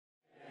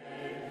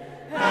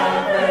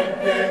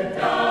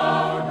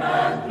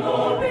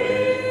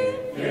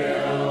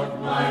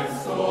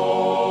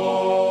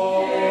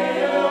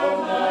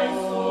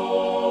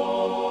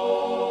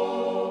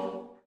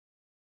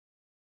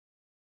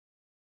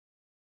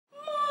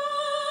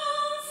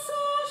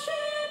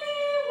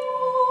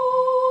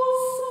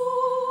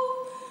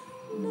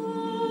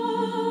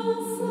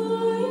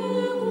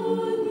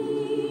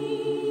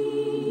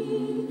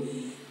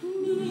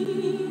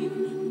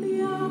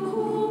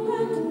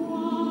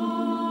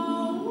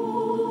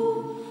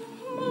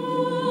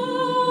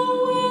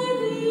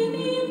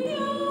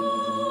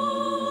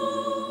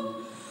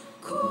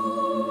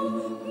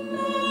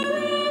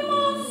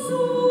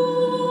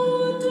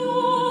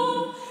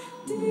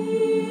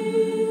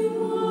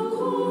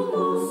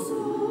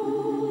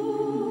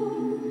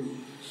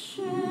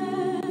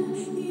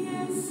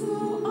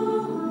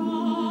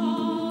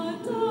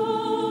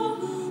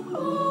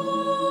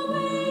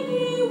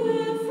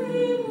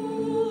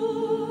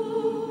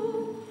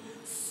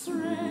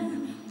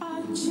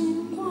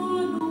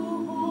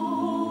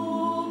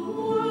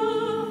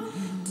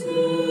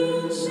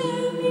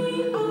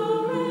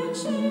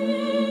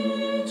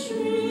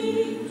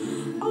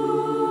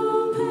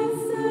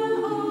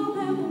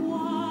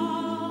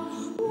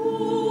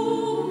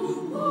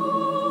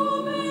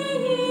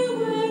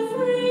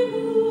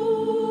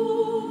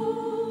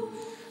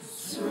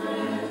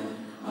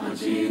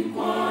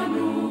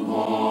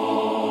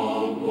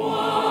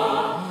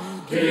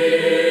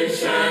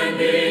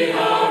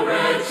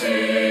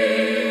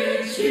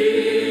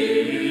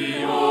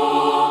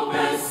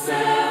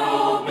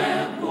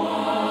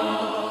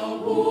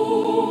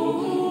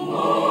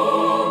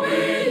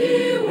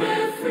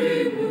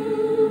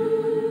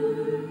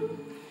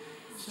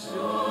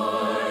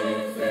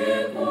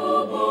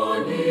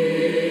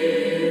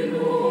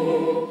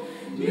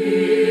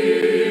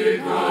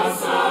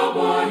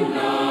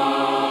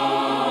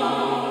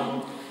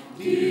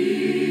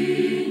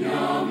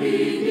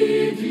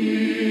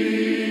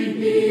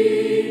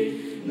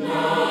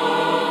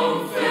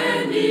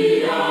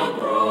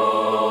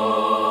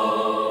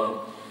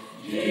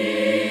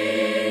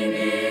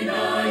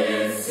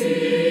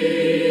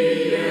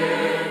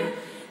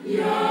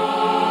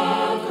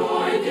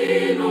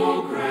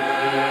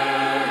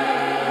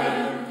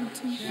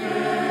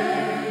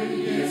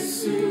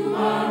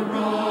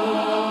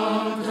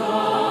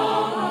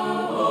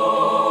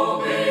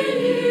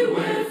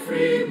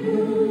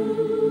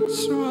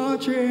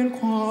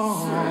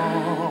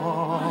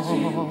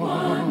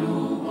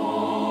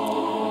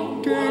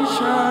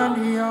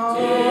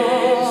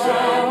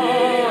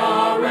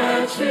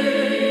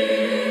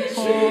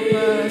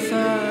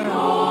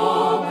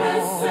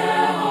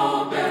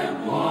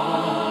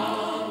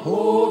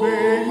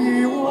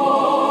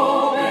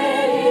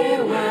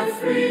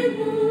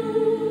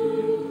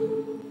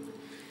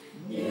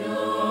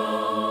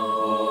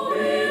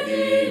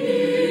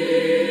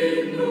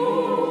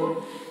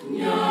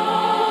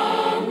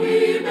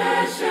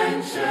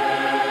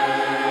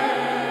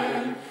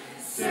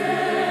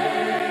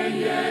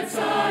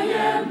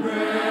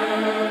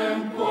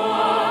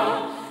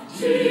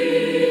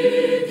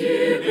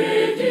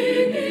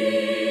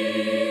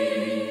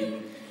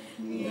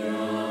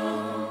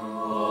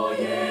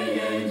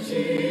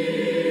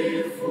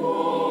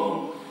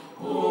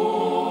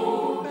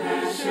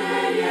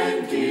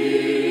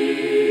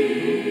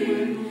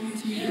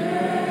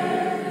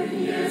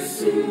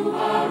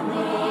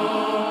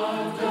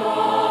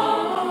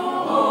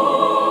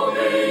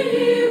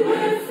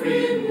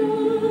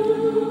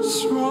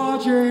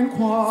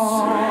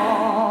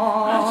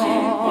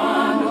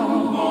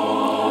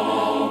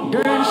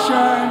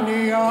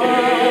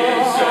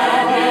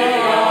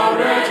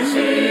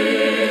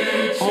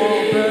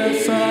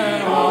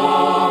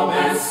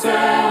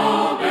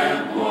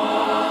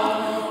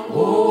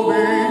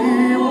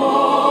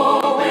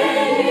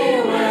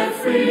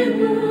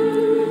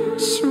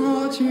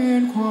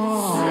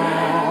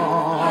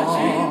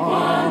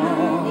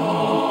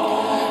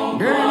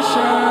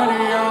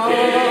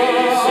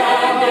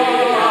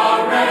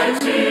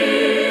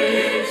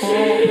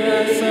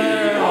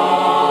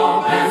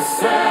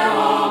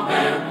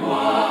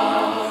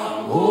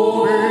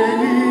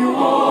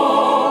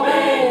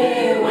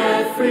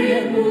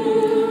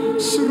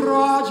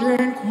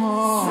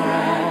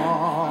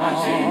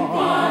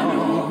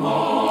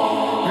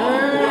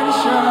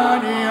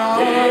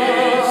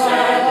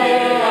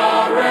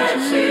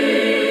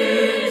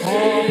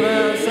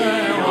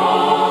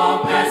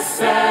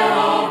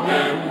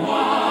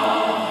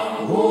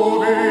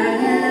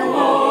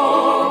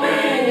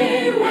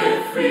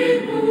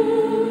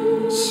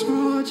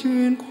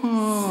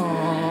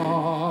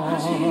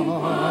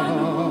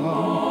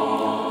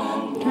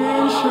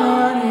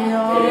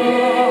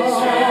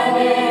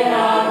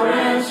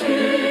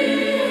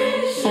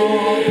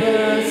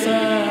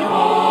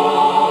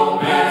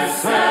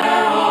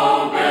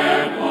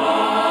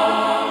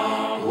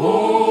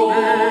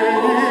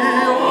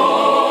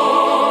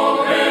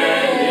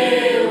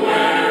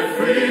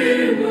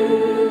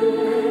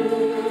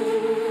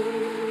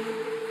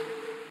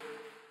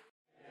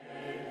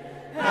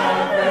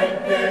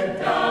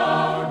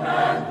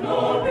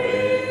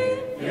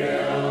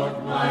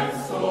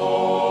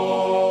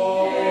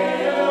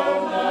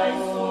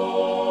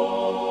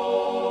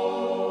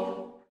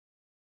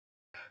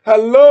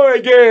Hello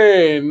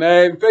again,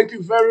 and thank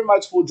you very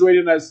much for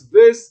joining us.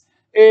 This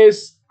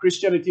is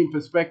Christianity in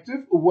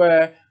Perspective,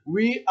 where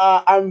we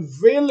are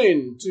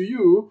unveiling to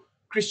you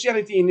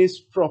Christianity in its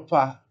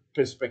proper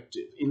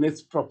perspective, in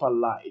its proper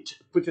light,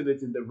 putting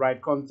it in the right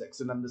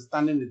context and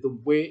understanding it the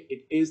way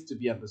it is to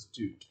be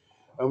understood.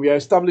 And we are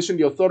establishing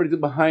the authority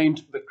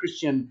behind the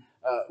Christian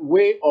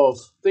way of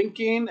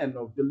thinking and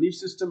of belief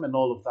system and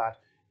all of that.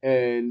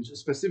 And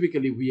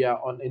specifically, we are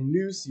on a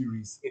new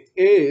series. It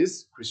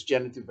is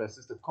Christianity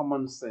versus the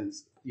common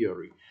sense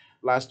theory.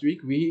 Last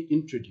week we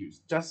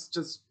introduced,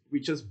 we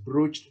just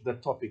broached the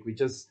topic. We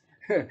just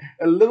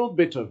a little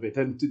bit of it,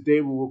 and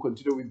today we will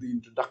continue with the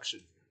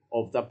introduction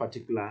of that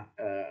particular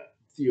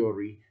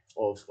theory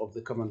of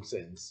the common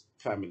sense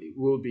family.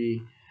 We'll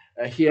be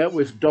here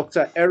with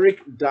Dr.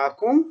 Eric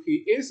Darko.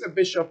 He is a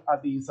bishop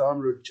at the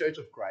Nsawam Road Church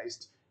of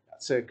Christ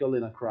Circle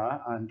in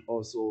Accra and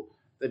also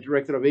the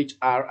director of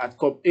HR at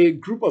a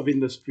group of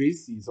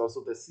industries. He's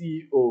also the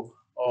CEO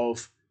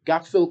of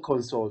Gapfill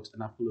Consult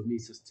and Apollomi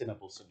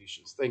Sustainable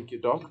Solutions. Thank you,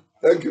 Doc.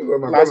 Thank you very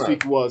much. Last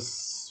week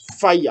was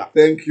fire.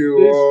 Thank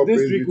you.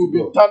 This week will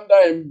be thunder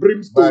and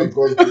brimstone. By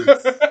God's grace.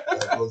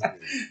 By God's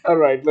grace. All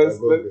right, let's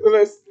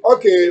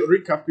okay.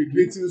 recap quickly.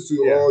 Greetings to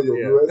all your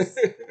viewers.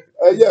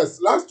 Yes,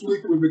 last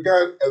week we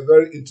began a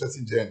very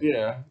interesting journey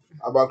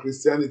about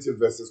Christianity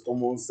versus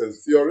common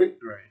sense theory.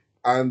 Right.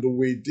 And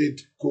we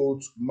did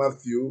quote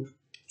Matthew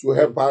to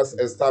help us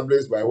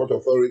establish by what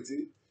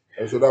authority.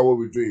 And so that's what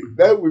we're doing.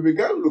 Then we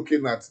began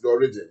looking at the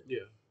origin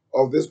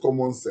of this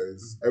common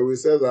sense. And we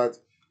said that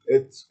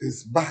it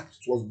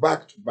was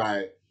backed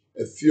by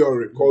a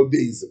theory called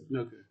deism.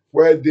 Okay.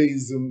 Where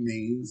deism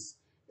means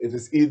it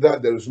is either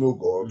there is no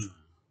God,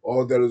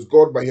 or there is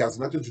God but he has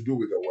nothing to do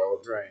with the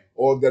world,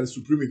 or there is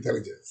supreme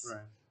intelligence.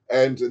 Right.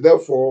 And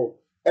therefore,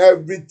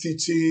 every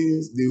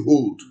teachings they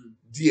hold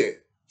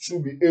dear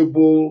should be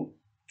able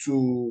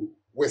to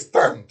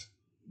withstand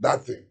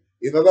that thing.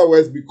 In other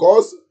words,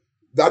 because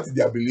that is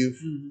their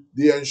belief,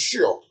 they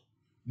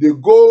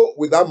go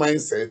with that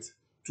mindset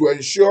to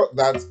ensure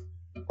that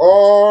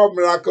all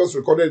miracles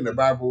recorded in the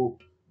Bible,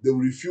 they will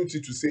refute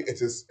it to say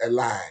it is a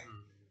lie.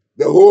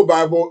 The whole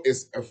Bible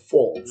is a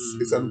false.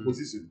 It's an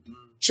imposition.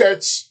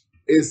 Church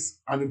is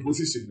an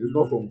imposition. It's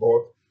not from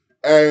God.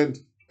 And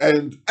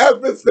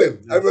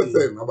everything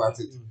about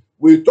it.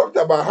 We talked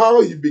about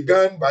how he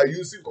began by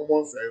using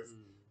common sense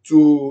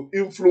to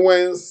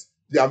influence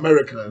the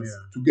Americans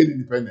to get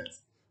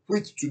independence,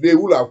 which today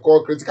we will have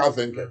called critical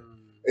thinking.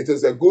 It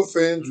is a good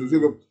thing to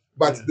do,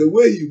 but the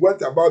way he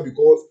went about,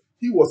 because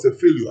he was a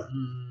failure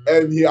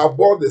and he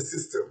abhorred the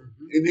system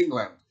in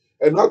England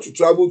and had to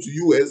travel to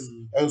US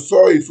and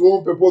saw his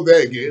own people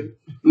there again.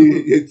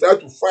 He tried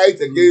to fight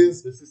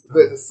against the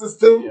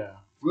system.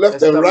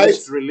 Left and right.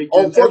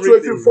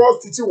 Unfortunately,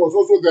 false teaching was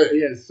also there.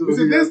 Yes, so you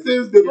see, these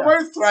things, they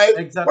always thrive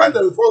when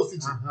there is false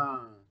teaching.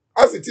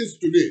 As it is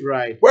today.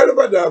 Right.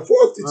 Wherever there are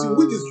false teaching,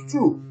 which is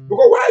true.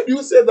 Because why do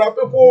you say that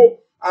people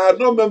are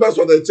not members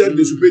of the church,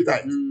 they should pay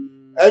tithe?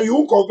 And you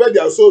won't convert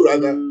their soul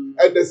rather.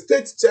 And the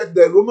state church,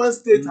 the Roman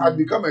state had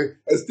become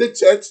a state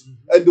church,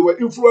 and they were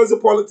influencing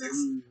politics,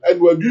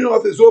 and were doing all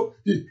things, so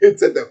he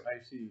hated them.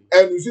 I see.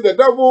 And you see, the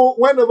devil,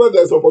 whenever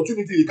there's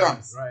opportunity, he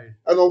comes. Right.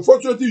 And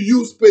unfortunately,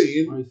 used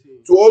pain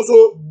to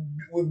also,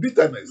 with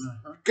bitterness,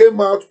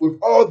 came out with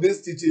all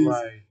these teachings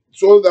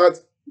so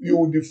that you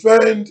will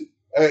defend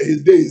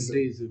his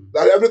deism.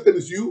 That everything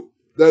is you,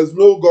 there is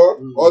no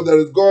God, or there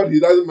is God, he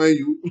doesn't mind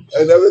you,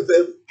 and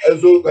everything. And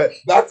so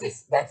that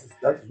is what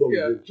we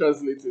did.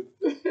 Translated.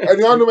 And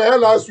you know,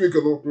 last week,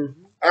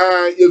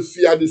 if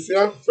you had the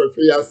same for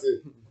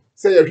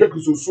say you check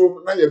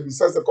so now you be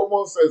such a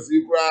common sense,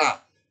 you cry,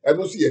 and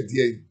don't see a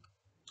day.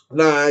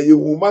 Now you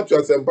will match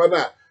your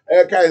sempana.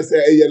 I can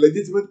say a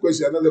legitimate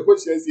question, and the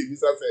question is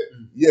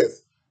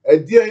yes. A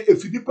dear,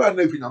 if you depend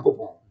on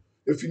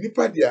if you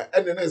depend there,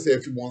 and then I say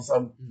if you want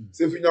some,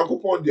 say if you know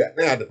coupon there,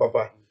 now the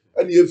papa,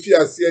 and if you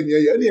are seeing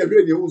any of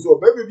you who's or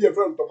maybe be a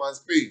friend of Thomas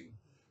Spain,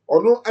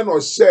 or no, and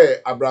or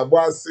share a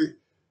brabasi,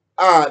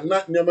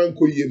 not Neman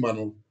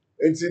Koyemano,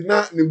 and see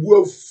not the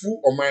world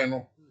full or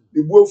mine,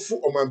 the world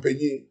full or man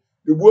penny,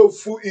 the world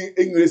full in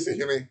English,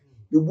 the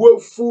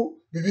world full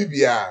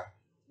Bibia.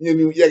 You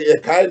know, you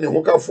kind of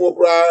hook for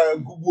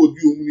Google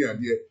you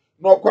near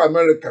not quite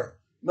America.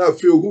 Now,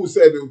 feel who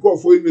said and call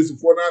for English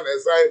for now,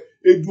 as I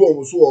do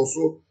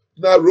also.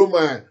 Now,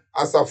 Roman,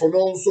 as a phone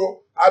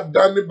also, I've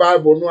done the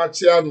Bible, no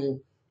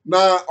achiano.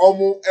 Now,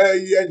 almost a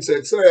year and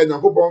check, say, and a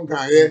coupon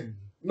can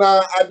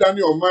now, I done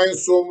your mind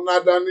so,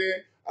 not done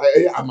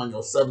it. I'm on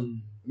your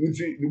seven.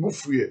 The book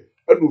free,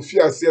 and no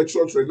fear, say a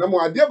church. No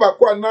more, dear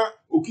Bakwana,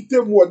 who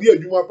kite more dear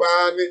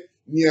Jumapane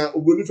near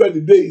Ubunifred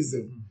the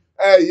deism.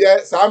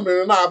 Yes, I'm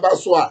in an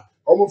abaswa,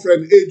 almost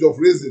friend age of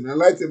reason,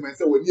 enlightenment,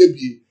 say when ye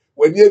be,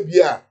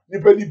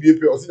 Nipani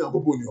be or sin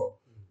Yakupunio.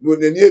 No,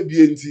 the near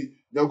BNT,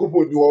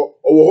 Yakupunio,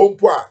 or home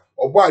poor,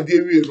 or bar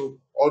devil,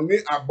 or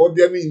near a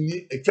body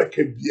ni a check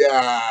a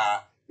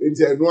beer.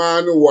 Into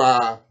one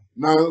wa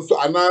now, so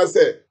I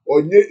say,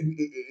 or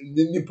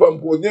Nippon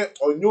or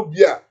new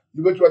beer.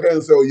 You bet what I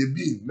can say, or you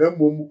be,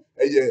 no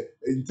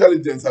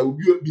intelligence. I will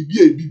be a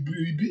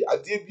DB,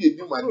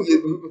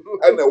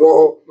 and a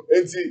war,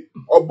 and see,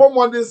 or bomb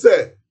one day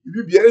say,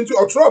 you be into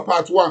or try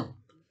part one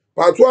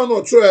or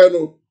try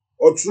no.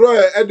 Or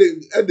try at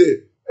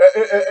the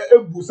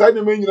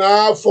Busani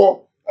Mina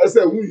for as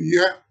a woo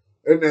here,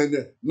 and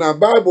then now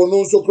Bible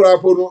no so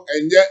crap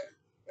and yet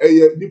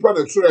a nippon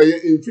a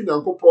tray in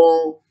Finan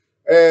Coupon,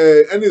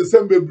 and in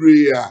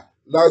Sembebria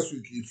last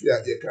week, if you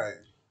are your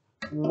kind.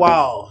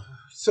 Wow.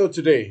 So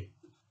today,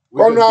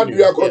 Conrad,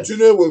 we are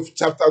continuing with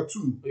chapter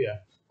 2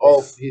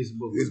 of his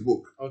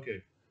book.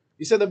 Okay.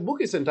 You said the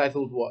book is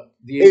entitled what?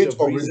 The Age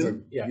of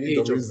Reason. Yeah, Age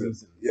of Reason.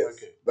 Yes,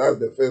 okay. That's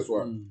the first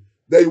one.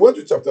 Then you went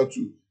to chapter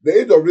 2.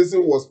 The Age of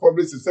Reason was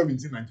published in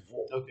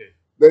 1794. Okay.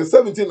 Then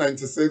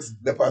 1796,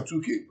 the part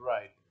 2 came.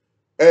 Right.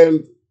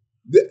 And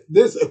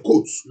there's a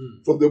quote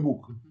from the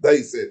book that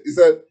he said. He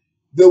said,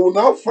 they will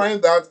now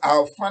find that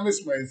I'll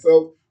furnish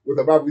myself with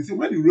the Bible. You see,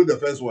 when he wrote the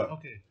first one,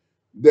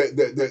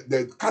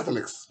 the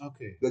Catholics,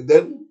 the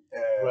then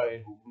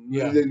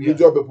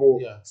religious people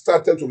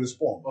started to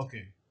respond.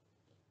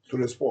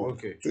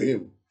 To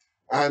him.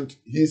 And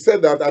he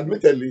said that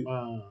admittedly,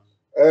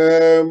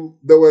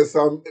 there were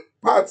some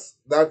parts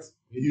that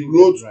he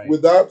wrote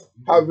without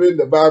having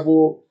the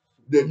Bible,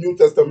 the New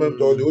Testament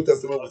or the Old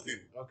Testament with him.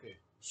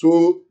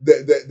 So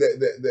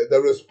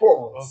the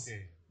response,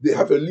 they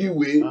have a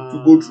leeway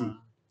to go through.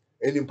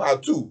 And in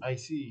part 2,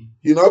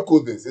 he now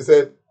quote this. He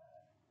said,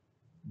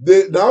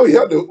 now he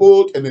had the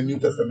Old and the New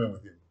Testament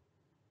with him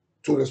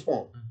to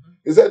respond.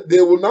 He said, they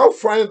will now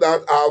find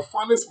that I'll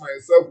furnish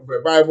myself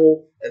with a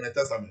Bible and a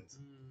Testament.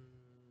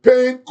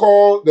 Paine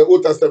called the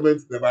Old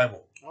Testament the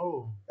Bible.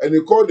 And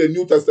he called the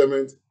New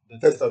Testament the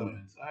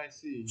Testament.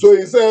 So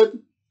he said,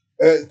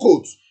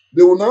 quote,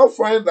 they will now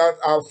find that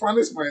I'll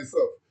furnish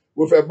myself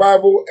with a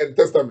Bible and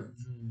Testament.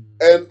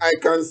 And I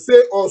can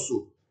say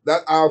also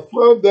that I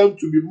found them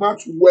to be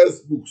much worse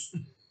books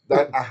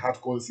that I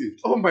had conceived.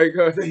 Oh my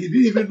God. He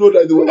didn't even know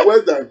that they were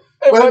worse than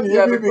when he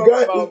even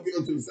began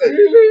to say.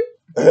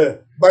 Really?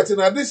 But in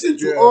addition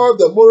to all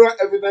the moral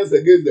evidence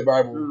against the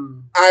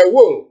Bible, I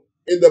will,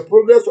 in the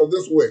progress of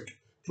this work,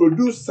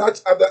 produce such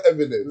other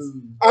evidence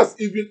as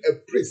even a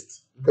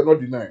priest cannot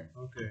deny.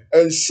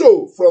 And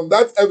show from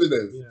that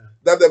evidence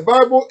that the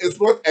Bible is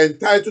not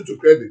entitled to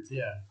credit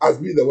as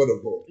being the word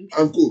of God.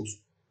 Unquote.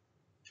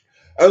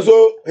 And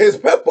so his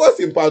purpose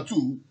in part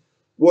 2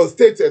 was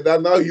stated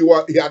that now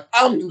he had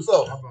armed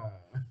himself.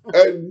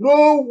 And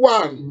no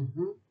one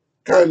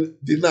can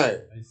deny.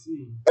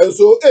 And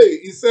so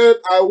he said,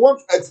 I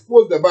want to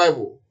expose the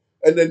Bible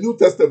and the New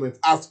Testament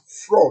as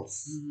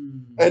frauds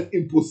and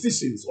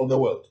impositions on the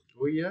world.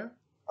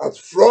 As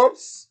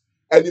frauds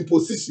and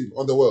imposition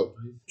on the world.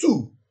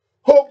 2,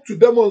 hope to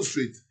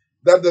demonstrate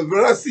that the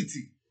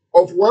veracity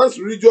of one's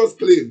religious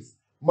claims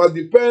must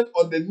depend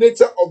on the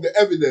nature of the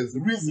evidence,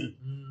 reason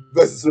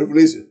versus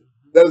revelation.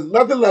 There is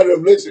nothing like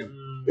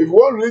revelation. If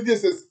one religion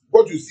says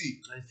what you see,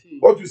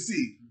 what you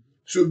see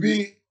should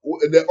be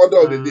the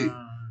order of the day.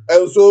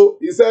 And so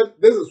he said,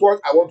 this is what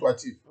I want to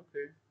achieve.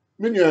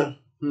 Meaning,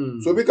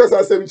 so because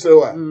I said,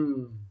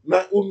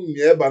 na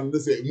ban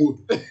this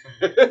mood.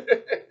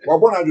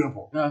 Wabona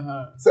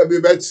adwene say be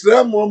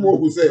betre mo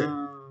who say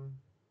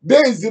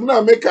days him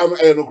na make am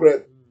no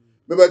correct.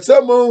 Be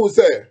betre mo who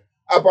say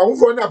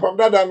apamfo na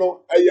apamdada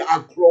no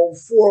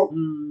akromfo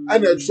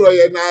ana tro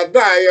ye na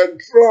ada ye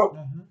tro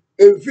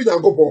emfi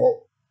nyankopon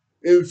ho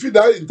emfi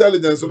that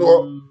intelligence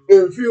no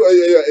emfi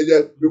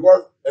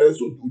because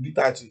so to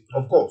detach it,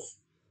 of course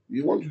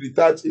you want to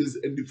detach is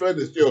and defend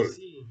the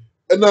theory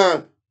and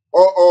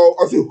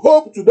or as you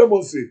hope to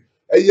demonstrate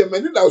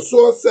many that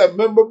so say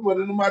member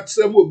money no match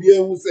them obi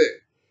ehun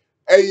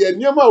say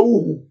nyama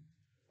wuhu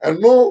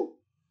eno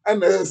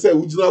ana say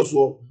wugina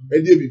so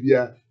e dey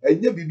bibia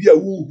enye bibia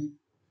wuhu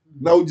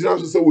na wugina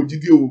so say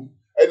wogidi o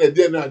ena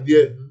dey na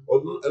dey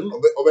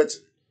obechi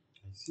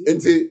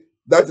enti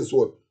that is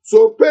what.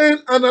 So Paine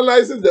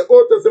analyzes the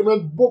Old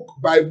Testament book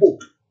by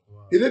book.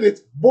 He did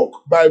it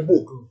book by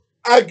book.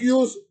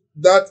 Argues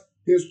that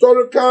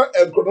historical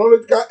and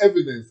chronological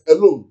evidence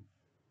alone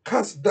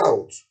casts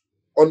doubt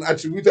on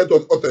attributed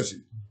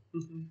authorship.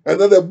 And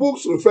that the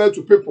books refer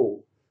to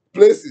people,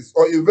 places,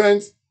 or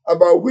events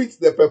about which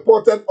the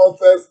purported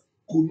authors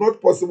could not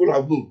possibly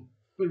have known.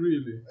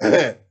 Really?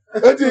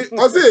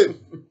 I say,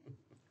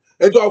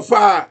 it's all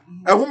far.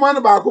 A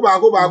woman back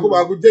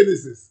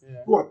Genesis.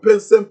 No, a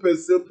person.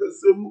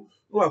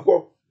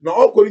 No, now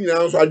all calling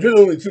now, so I don't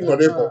know anything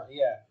on it.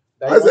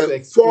 That's a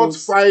fault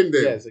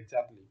finding. Yes,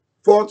 exactly.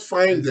 Fault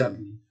finding.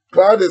 Exactly.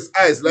 Cloud his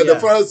eyes, like the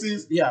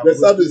Pharisees, the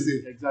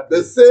Sadducees. Exactly.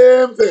 The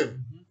same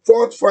thing.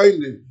 Fault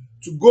finding.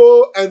 To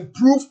go and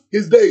prove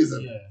his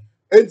deism.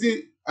 And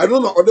I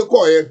don't know other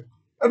coin.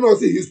 And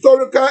also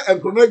historical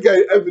and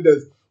chronological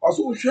evidence.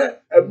 Also,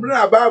 share a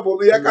Bible,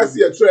 no, you can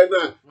see a trend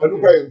now. I don't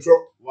quite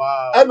intro.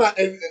 Wow. And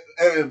the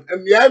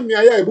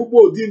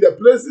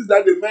places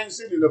that they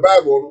mentioned in the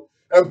Bible,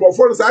 and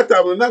perform that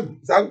time, and not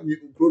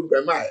include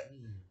by mine.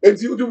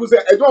 And you say,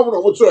 I don't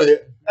want to try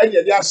it, and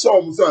yet they are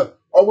some son,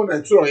 I want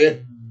to try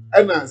it.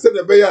 And I said,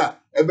 a bear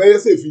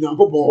say, if you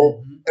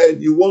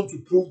and you want to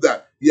prove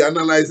that, he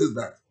analyzes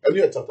that. And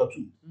you're chapter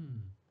 2.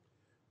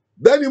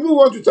 Then you move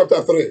on to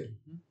chapter 3.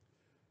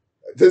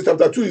 This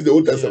chapter 2 is the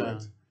Old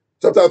Testament.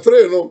 Chapter 3,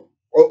 you know,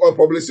 or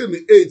published in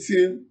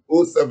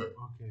 1807.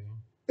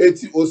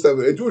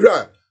 1807. It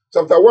was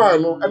chapter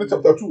 1, no, and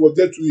chapter 2 was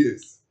there 2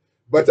 years.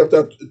 But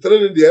chapter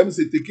 3 in the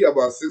MC taking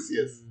about 6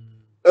 years.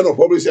 And of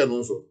publishing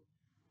also.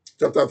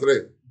 Chapter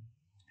 3.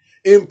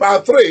 In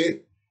part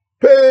 3,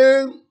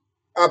 Paine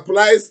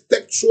applies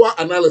textual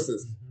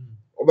analysis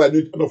of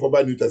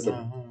the New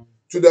Testament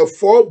to the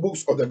 4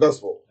 books of the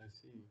Gospel,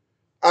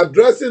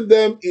 addressing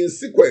them in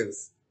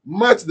sequence,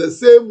 much the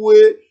same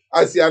way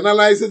as he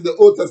analyzes the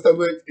Old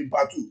Testament in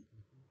part 2.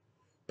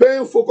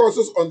 Paine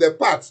focuses on the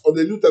parts of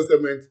the New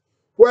Testament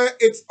where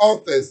its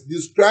authors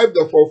describe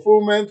the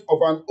fulfillment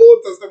of an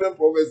Old Testament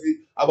prophecy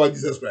about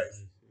Jesus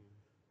Christ.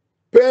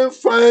 Penn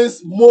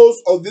finds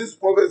most of these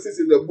prophecies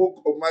in the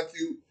book of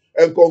Matthew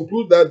and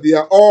concludes that they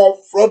are all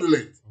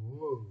fraudulent.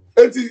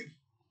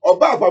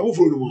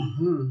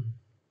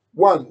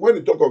 One, when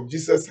you talk of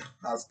Jesus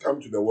has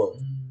come to the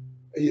world,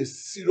 a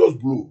serious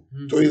blow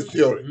to his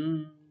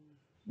theory.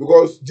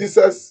 Because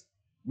Jesus,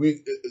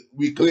 we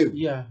claim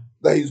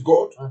that he's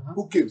God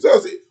who came.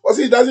 So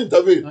he doesn't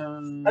intervene.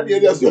 And the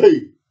idea is,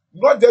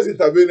 not just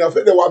intervene, I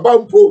feel they were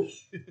bampo.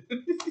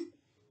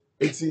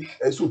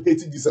 And so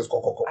hating Jesus.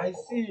 I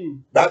see.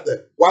 That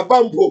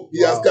Wabampo,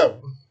 he has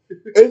come.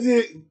 And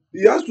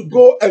he has to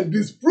go and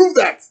disprove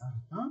that.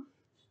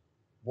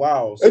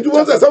 Wow. So and you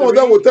want that some of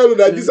them will tell you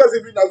that Jesus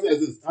even doesn't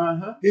exist.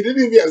 He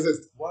didn't even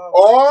exist. Wow.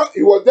 Or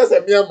he was just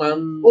a mere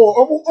man.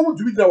 To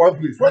be in one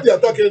place. When they are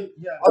talking,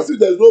 as if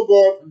there is no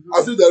God,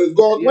 as if there is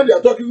God. When they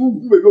are talking,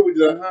 who may go with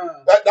that?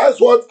 That's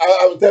what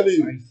I'm telling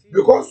you.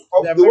 Because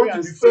of they want to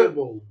be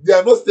stable. They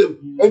are not stable.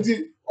 And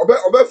the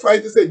Obe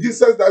fight to say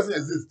Jesus doesn't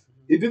exist.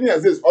 He didn't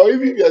exist. Or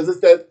even if he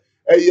existed,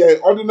 a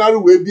ordinary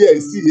way be I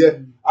see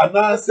here. And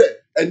now I said,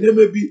 and there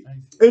may be.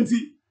 And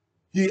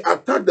he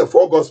attacked the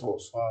four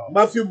gospels.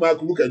 Matthew,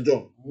 Mark, Luke, and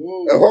John.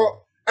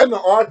 And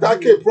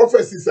attack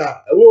prophecies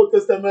are a Old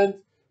Testament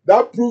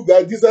that prove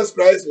that Jesus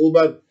Christ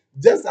over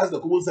just as the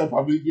common sense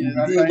family is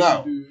doing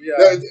now.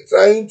 They're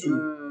trying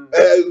to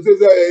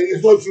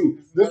it's not true.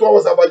 This one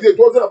was about it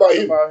wasn't about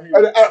him.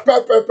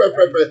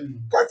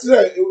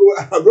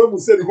 Abraham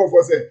said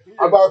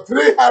about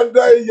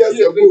 300 years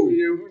ago.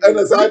 And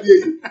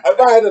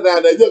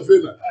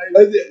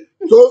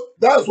so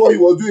that's what he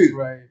was doing.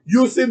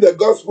 Using the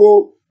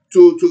gospel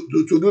to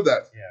do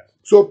that.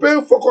 So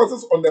Paul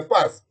focuses on the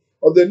past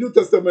of the New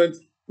Testament,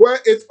 where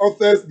its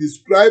authors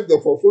describe the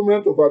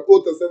fulfillment of an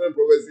Old Testament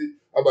prophecy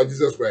about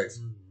Jesus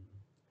Christ.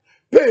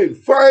 Paul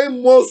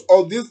finds most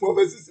of these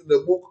prophecies in the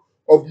book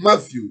of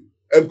Matthew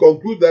and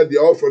conclude that they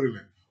are all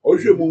fraudulent. Or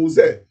you will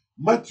say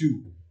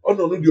Matthew, or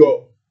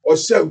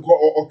Shem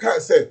or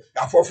can't say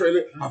I fulfill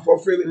it.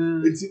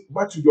 It's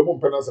Matthew the one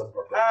penance and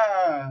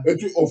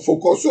and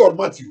focus on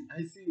Matthew.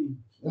 I see.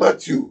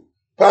 Matthew.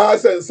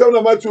 Pass and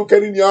some Matthew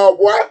can in your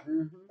what?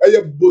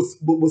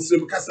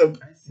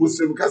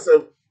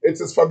 It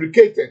is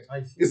fabricated.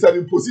 It's an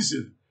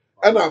imposition.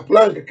 And a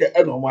plank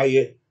and on my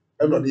ear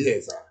and on the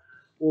ears.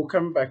 We'll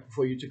come back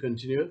for you to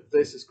continue.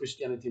 This is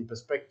Christianity in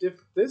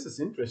Perspective. This is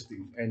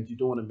interesting, and you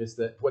don't want to miss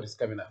what is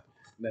coming up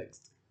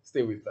next.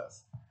 Stay with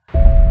us.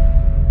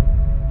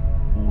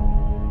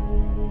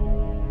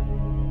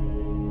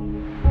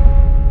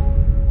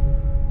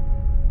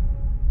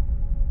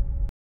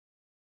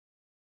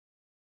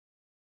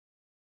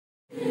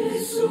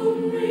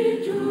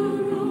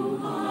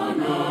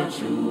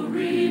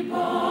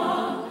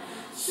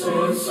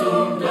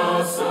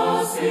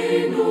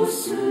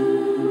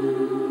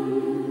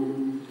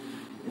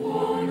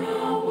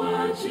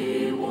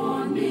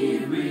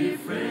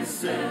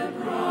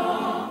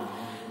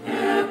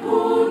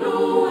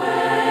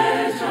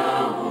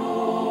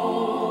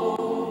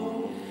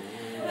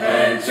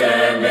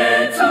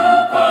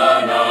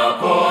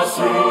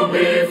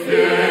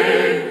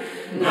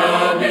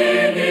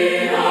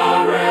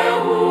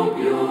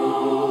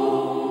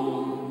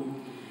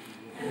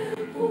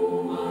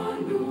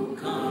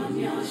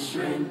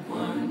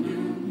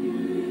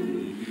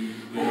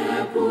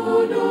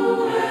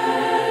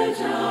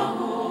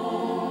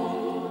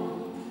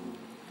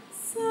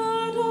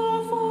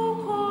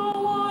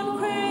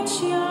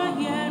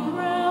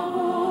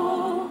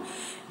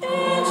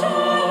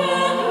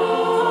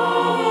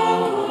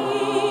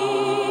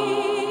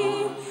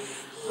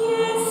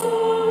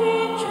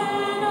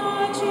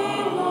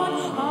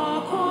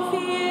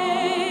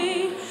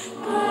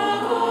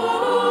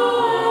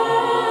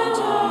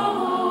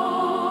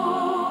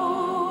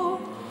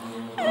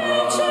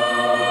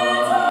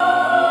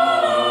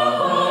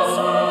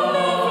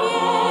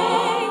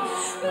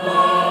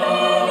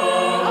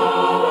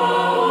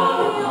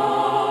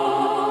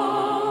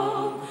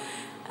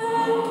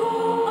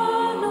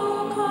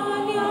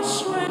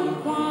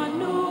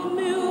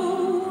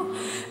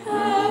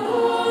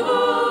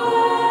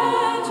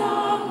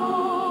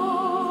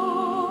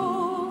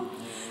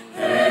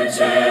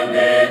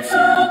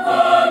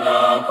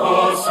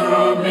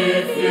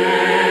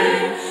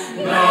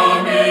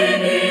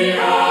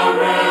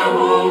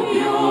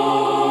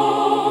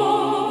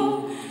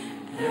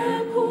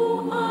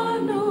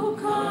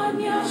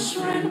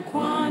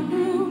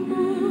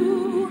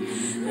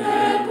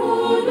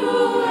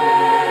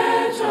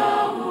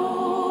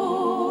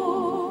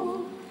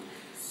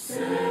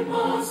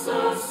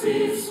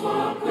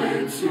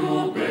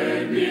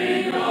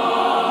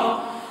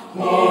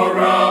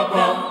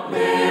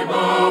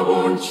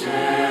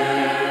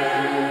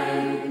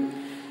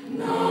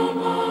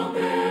 Nama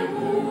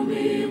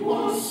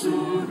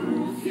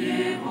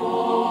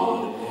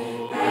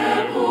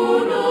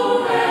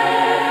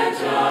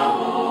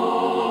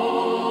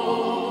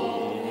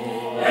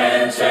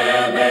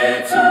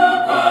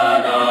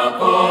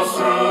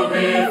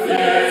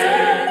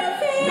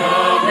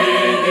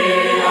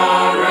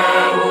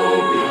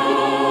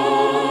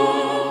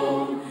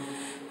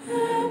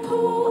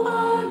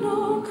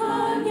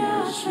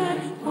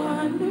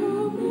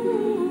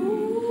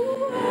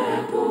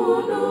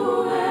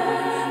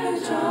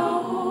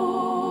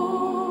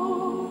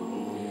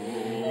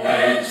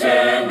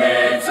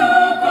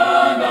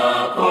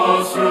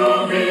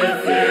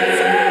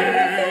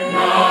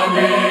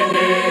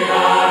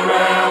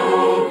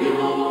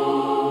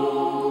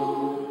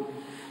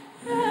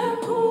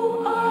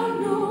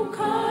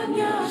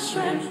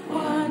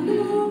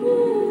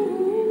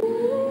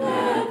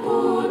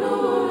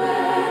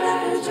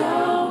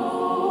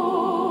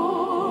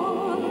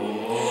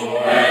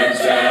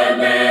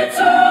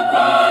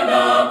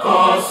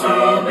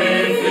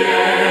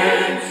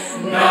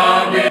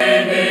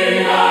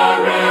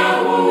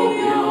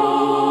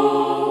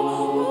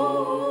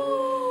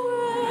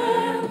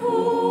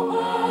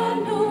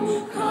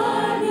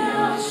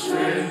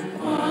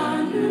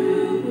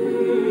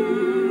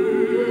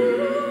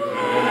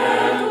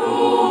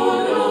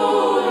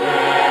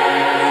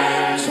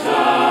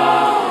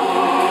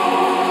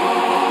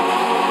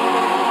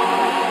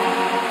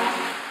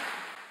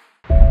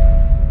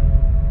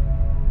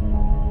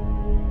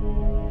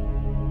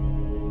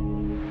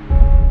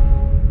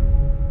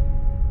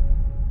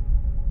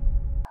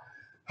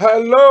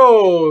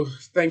Hello.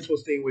 Thanks for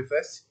staying with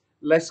us.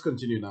 Let's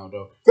continue now,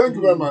 though. Thank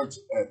you very much.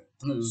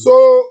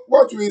 So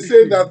what we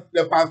say that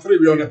the part 3,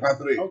 we are on the part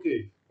 3.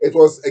 Okay. It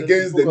was So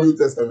against the New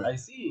Testament. I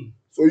see.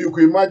 So you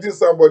could imagine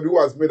somebody who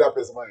has made up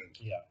his mind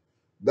Yeah.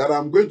 that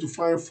I'm going to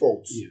find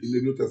faults Yes. in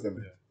the New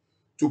Testament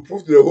to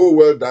prove to the whole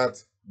world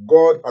that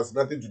God has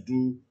nothing to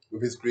do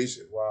with his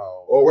creation.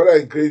 Wow. Or whether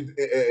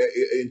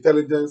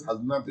intelligence has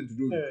nothing to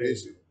do with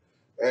creation.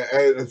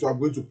 And so I'm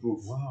going to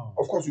prove. Wow.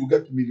 Of course, you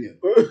get millions,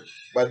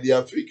 but they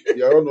are fake.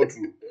 They are all not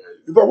true.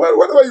 Because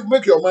whenever you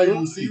make your mind,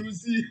 you see. You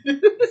see.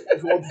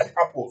 If you want to see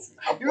apples,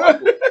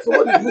 apple.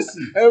 Somebody you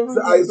see.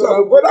 Everything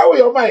So go down with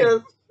your mind.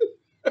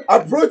 Yes.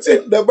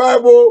 Approaching the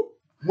Bible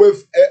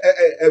with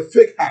a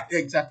fake heart.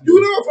 Exactly. You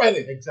will never find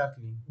it.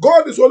 Exactly.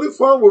 God is only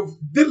found with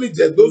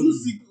diligence. Those who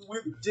seek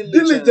with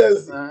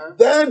diligence,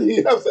 then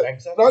he helps them.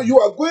 Exactly. Now you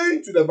are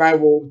going to the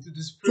Bible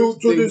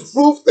To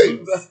disprove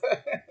things.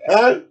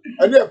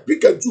 And then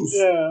pick and choose.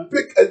 Yeah.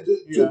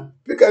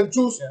 Pick and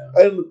choose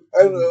and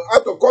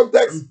out of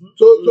context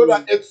so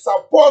that it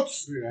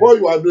supports what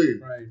you are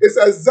doing. Right. It's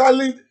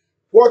exactly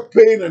what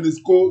Pain and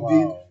his co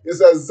did.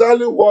 It's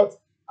exactly what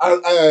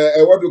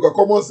what you call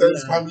common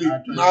sense family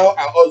now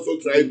are also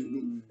trying to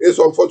do. It's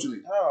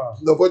unfortunate.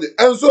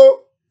 And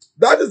so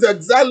that is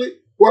exactly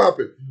what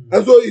happened.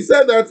 And so he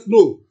said that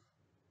no,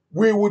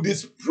 I will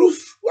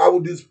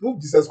disprove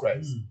Jesus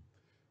Christ.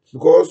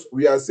 Because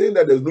we are saying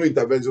that there's no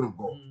intervention of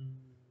God.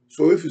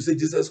 So if you say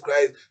Jesus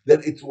Christ,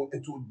 then it will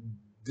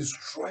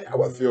destroy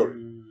our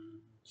theory.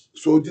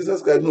 So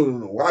Jesus Christ,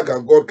 no. How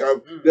can God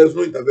come? There's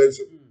no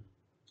intervention.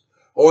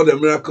 All the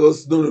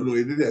miracles, no, it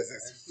didn't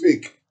exist.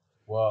 Fake.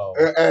 Wow.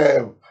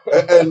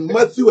 And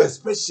Matthew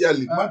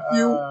especially.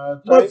 Matthew,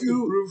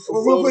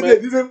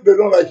 they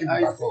don't like him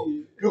at all.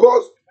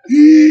 Because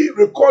he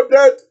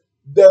recorded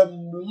the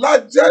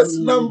largest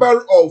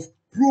number of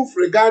proof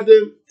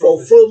regarding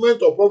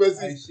fulfillment of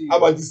prophecies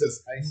about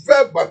Jesus.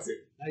 Verbatim.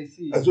 I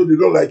see. And so they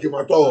don't like him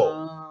at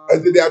all.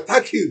 And they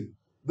attack him.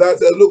 That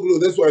look,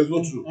 this one is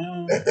not true.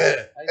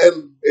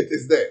 And it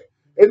is there.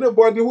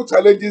 Anybody who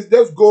challenges,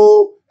 just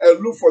go and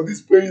look for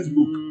this Pain's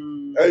book.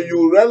 And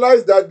you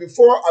realize that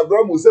before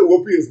Abraham will say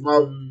open his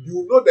mouth,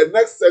 you know the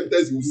next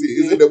sentence he will say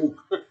is in the book.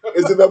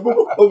 It's in the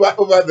book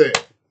over there.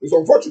 It's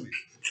unfortunate.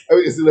 I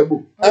mean, it's in the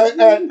book.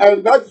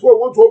 And that's what we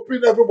want to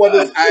open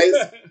everybody's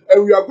eyes.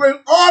 And we are going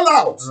all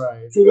out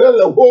to let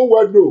the whole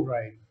world know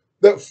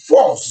the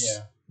force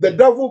the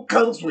devil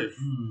comes with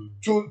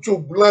to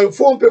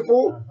blindfold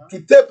people,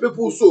 to take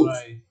people's souls.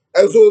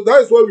 And so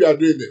that is why we are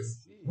doing this.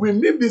 We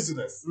mean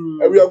business.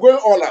 And we are going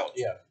all out.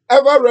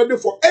 Ever ready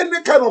for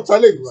any kind of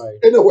challenge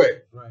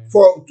anywhere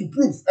to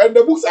prove. And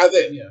the books are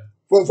there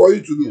for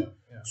you to do.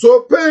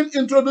 So Paine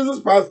introduces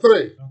part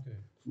 3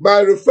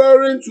 by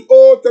referring to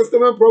Old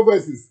Testament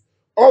prophecies,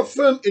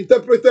 often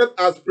interpreted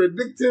as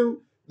predicting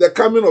the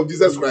coming of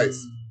Jesus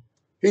Christ.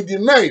 He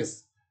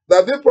denies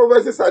that these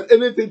prophecies had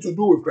anything to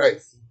do with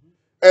Christ,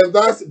 and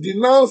thus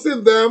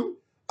denouncing them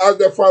as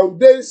the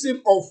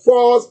foundation of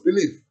false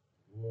belief.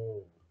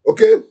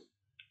 Okay?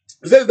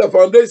 He says the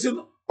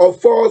foundation of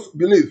false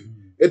belief.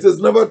 It is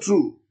never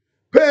true.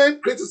 Paine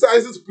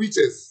criticizes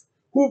preachers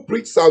who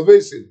preach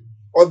salvation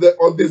on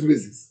this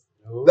basis.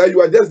 That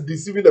you are just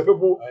deceiving the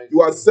people,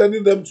 you are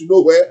sending them to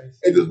nowhere.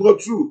 It is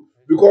not true.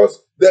 Because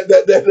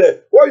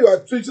what you are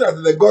preaching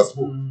as the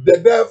gospel, the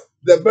death,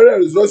 the burial,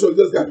 resurrection of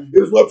Jesus Christ,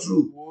 it is not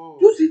true.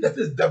 You see, that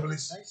is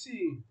devilish. I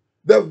see.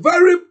 The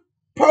very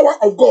power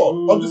of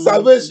God unto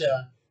salvation,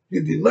 he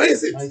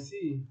denies it. I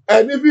see.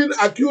 And even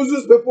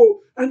accuses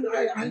people. And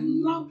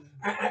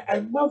I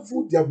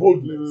marvel their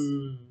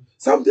boldness.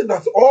 Something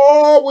that's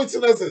all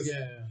witnesses.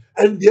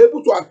 And they're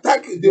able to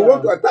attack it. They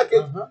want to attack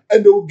it,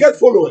 and they will get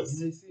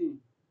followers.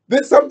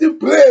 There's something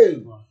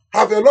plain.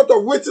 Have a lot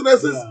of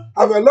witnesses.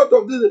 Have a lot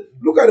of this.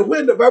 Look at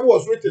when the Bible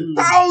was written,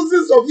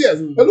 thousands of years.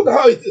 And look at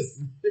how it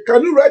is.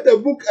 Can you write a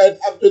book and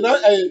after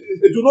that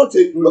it do not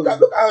change? Look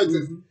how it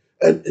is.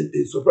 And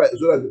it's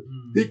surprising.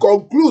 He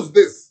concludes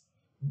this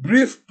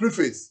brief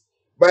preface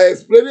by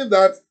explaining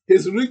that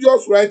his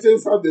religious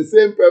writings have the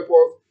same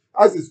purpose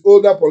as his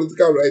older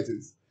political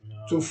writings,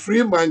 to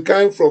free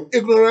mankind from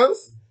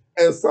ignorance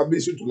and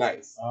submission to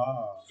lies.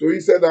 So he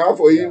said that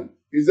for him,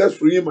 he's just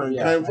freeing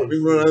mankind from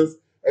ignorance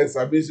and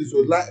submission.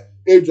 So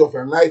age of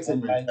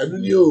enlightenment.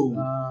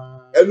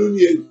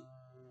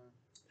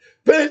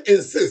 Paine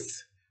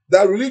insists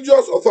that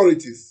religious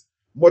authorities,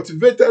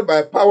 motivated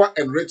by power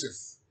and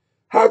riches,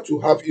 had to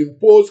have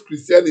imposed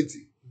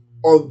Christianity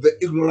on the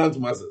ignorant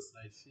masses.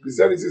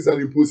 Christianity is an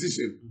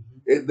imposition.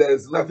 There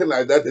is nothing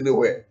like that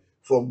anywhere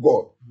from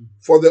God.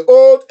 For the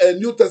Old and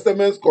New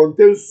Testaments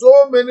contain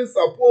so many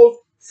supposed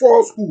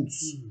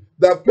falsehoods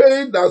that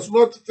Paine does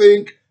not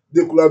think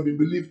they could have been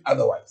believed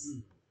otherwise.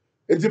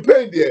 It's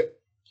Paine there.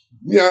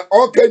 Near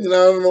all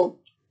Kenyan no,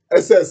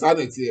 SS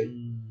sanity.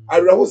 I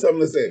remember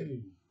someone said,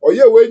 "Oh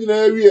yeah, when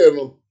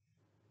you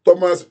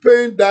Thomas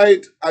Paine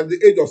died at the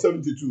age of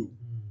 72.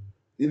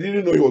 He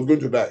didn't know he was going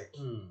to die.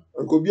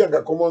 And could be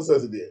a common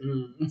sense there.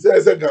 Say I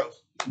said,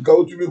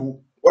 go to me.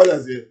 What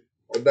is it?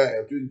 or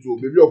die.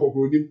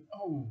 Maybe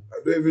Oh. I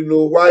don't even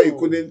know why he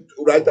couldn't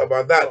write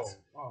about that.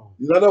 Oh.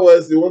 In other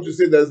words, they want to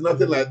say there's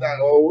nothing like that,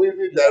 or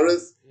maybe there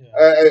is.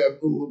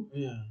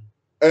 Yeah.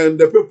 And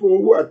the people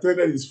who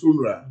attended his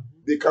funeral,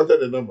 they counted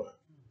the number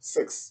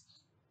 6.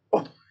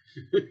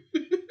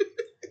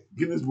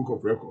 Guinness Book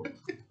of Records.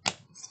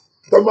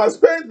 Thomas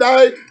Paine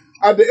died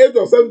at the age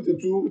of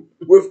 72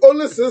 with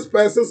only 6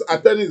 persons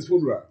attending his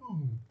funeral.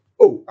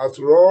 Oh,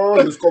 after all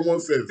his common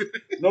sense.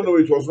 No,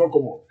 it was not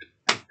common.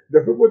 The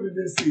people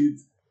didn't see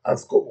it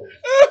as common.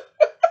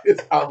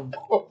 It's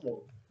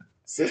uncommon.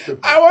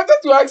 I wanted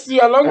to ask you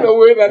along the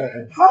way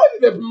that how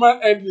did the man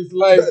end his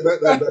life?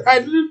 I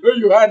didn't know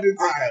you had it.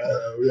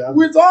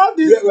 With all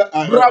this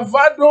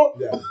bravado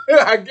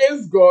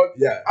against God,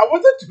 I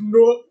wanted to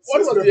know what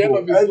was the end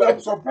of his life. I'm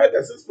surprised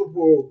that 6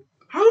 people,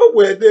 how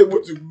were they able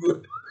to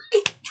go?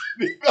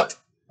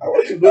 I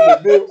want to know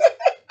the names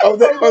of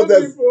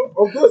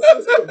those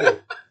 6 people.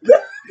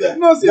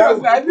 No,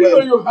 seriously, I didn't know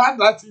you had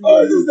that in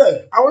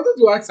you. I wanted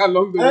to ask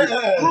along the way,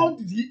 how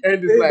did he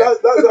end his life?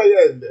 That's how he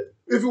ended.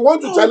 If you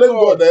want to challenge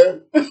God,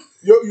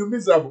 you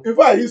miserable. In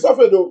fact, he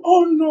suffered though.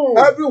 Oh no!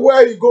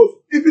 Everywhere he goes,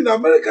 even in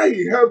America,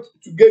 he helped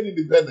to gain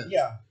independence.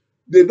 Yeah.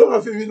 They don't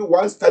have even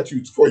one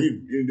statute for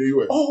him in the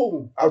US.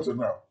 Oh. Up to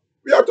now.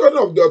 We are talking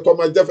of the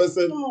Thomas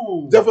Jefferson,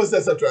 Jefferson,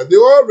 etc. They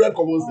all read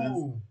common sense.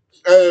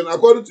 And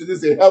according to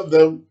this, they helped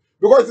them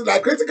because it's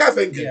like critical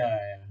thinking.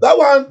 That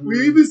one,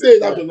 we even say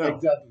it up to now.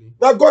 Exactly.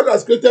 That God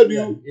has created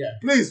you.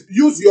 Please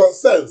use your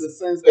sense. The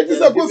sense it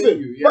is a good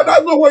thing. But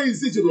that's not what you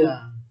see, you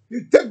know.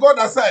 You take God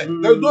aside.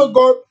 There's no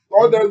God,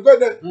 or there's God,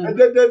 and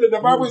then the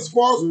Bible is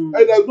false, and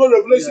there's no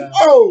revelation.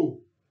 Oh!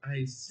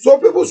 I see. So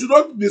people should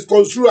not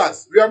misconstrue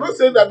us. We are not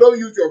saying that don't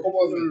use your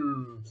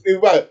common sense.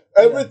 In fact,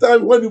 every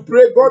time when you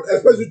pray, God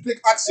expects you to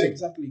take action.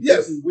 Exactly.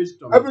 Yes.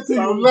 Wisdom, everything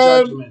you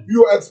learn,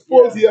 you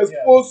expose, He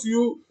exposes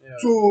you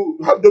to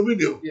have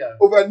dominion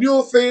over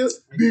new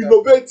things, be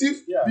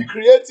innovative, be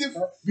creative,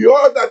 be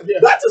all that.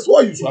 That is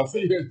what you should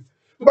say.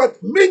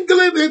 But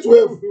mingling it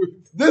with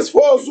this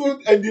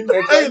falsehood and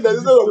denying the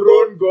existence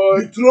of God,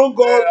 dethrone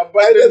God,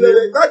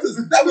 that is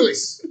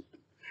devilish. Do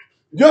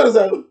you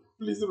understand?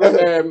 Please,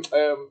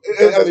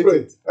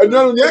 explain. And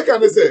then you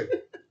can say,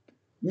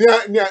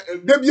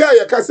 Debia,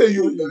 you can say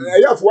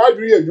you have why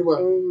do you do?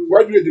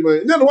 Why do you do?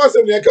 Then once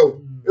a year,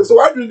 if so,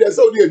 why do you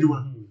so dear do?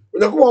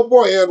 When I come on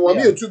boy and one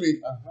year to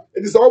me,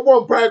 it is all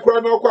born pie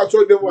crown or quite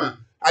so the one.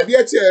 I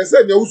dear chair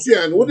said, no,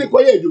 and what they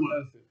call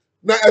you.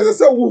 Now, as I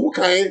said, who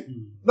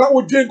can now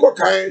we drink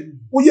cocaine,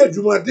 we hear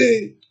Juma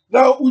day,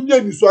 now we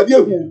name so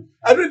dear who.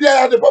 I don't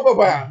dare the papa,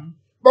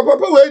 but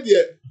papa, wait,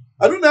 dear.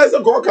 I don't know as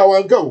a coca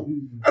one go.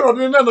 I don't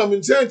know, I'm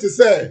in chain to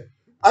say.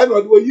 I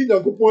don't know you know,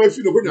 go point if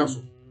you know,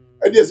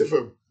 I dare say,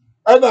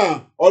 and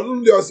now, or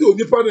don't you see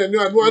Nippon and you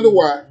know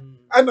why?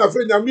 And I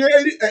think I'm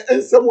merely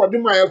and someone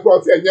in my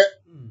across and yet,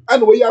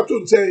 and we have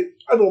to say,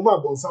 I know my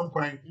bon some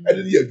kind, and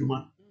the year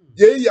Juma.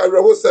 Yea, I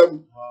wrote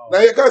some. Now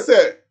you can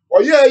say,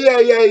 oh, yeah.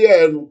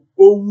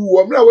 Oh,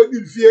 I'm not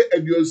waiting fear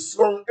and you're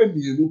strong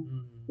and you.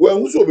 Well,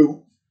 who's over?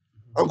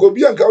 Uncle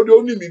Bianca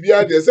only me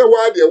behind there. Say,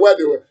 why they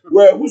were.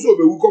 Well, who's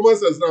over? Who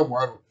comes as now?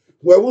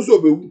 Well, who's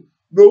over?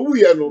 No,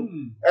 we are no.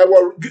 I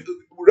will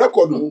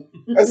record.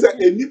 I said,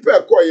 a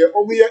nipper choir,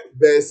 only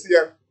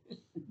Bessia,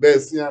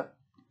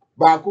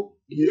 Baku,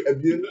 a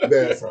bien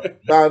Bessa,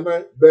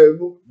 Bana,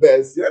 Benu,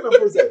 Bessia, and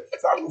I said,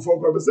 some for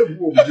conversation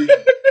will be.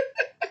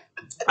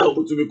 I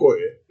want to be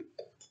quiet.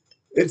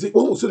 It's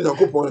also in a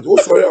point. Oh,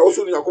 sorry,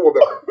 also in a couple.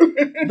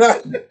 Now,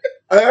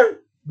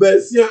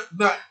 Bessia,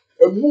 now,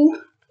 a move,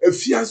 a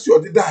fiancé or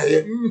the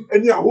die,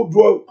 and you who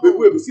draw, we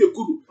will see a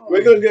good.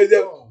 We're going to get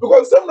there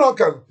because some now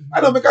can.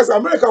 I don't because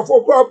America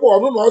for crap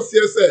or no,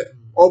 CSA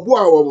or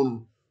Boa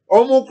woman.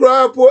 Almost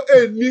crap or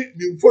any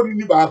for the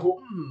Nibaco.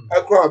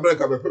 I cry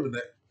America by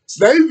permanent.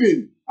 Now,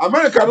 even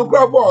America no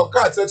crap or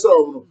cats, etc.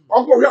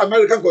 Uncle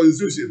American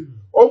Constitution.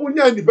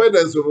 Omunya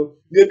independence,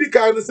 they be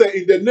kind of say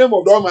in the name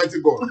of the Almighty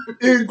God.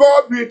 In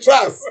God we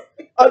trust.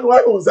 And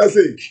why was I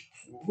say?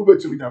 Who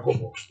bet you in a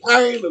couple?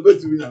 I know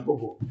bet you in a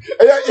couple.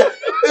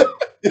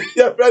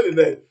 Yeah,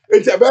 President.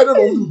 It's a better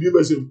than you give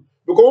us him.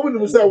 Because when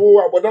you say,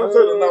 oh, but don't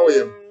say now.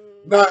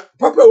 Now,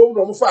 Papa won't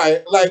on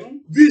fire like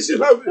vision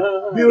have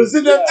be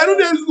resilient. I don't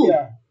know it's good.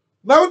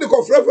 Now the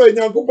confront for a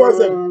young couple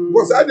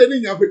because I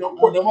didn't have enough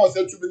for them all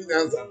said 2 million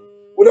answer.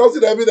 Without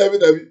it,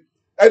 David.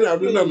 And I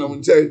don't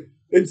know, say.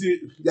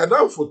 You're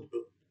down for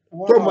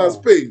Thomas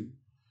Paine.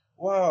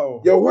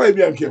 Wow. Your wife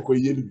be anke kwa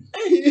yeni.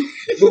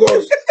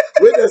 Because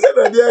when they said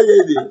that they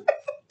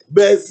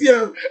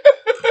are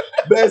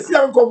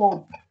Bessian come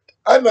on.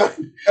 And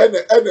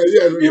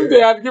if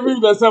they had given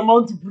him the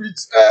sermon to preach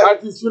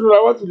at his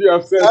funeral, what would you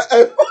have said?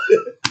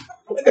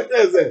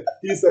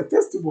 He's a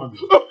testimony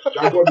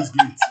that God is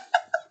great.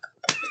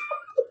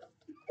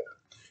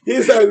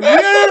 He's a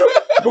real,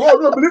 because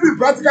we believe in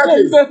practical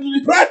things.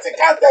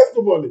 Practical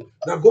testimony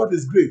that God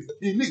is great.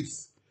 He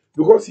lives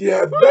because He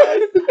had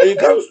died and He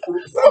comes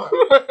to summer.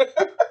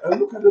 And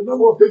look at the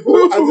number of people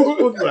as His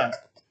funeral.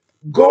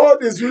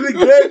 God is really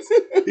great.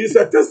 He's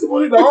a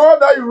testimony that all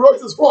that He wrote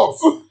is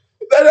false.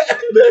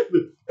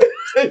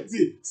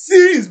 See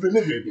is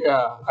believing.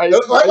 Yeah, I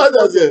What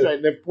does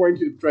it? the point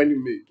you're trying to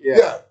make. Yeah,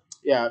 Yeah.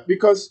 yeah,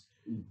 because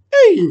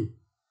hey,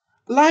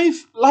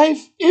 life.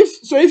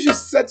 If you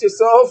set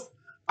yourself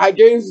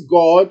against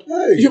God,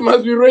 Hey. you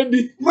must be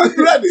ready. Must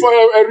be ready. For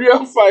a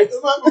real fight.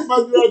 You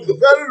must be ready.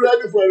 Very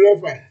ready for a real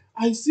fight.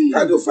 I see.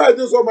 Can you fight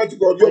this Almighty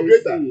God, your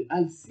creator?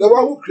 I see. The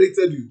one who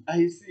created you.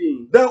 I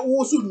see. Then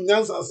also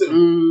Nyansa say,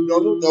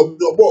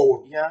 your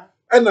ball. Yeah.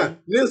 And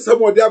then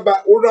somebody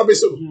about old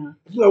rubbish. Yeah.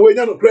 No, we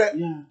don't cry.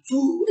 Yeah.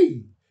 So,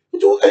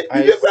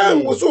 I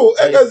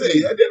see.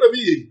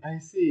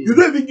 you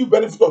don't even give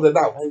benefit of the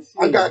doubt. I see.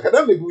 And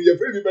academically, you're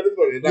free benefit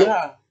of the doubt.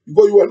 Yeah.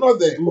 Because you were not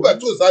there.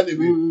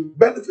 Mm-hmm.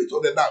 Benefit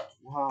of the doubt.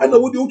 Wow. And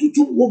then what do you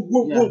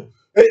do?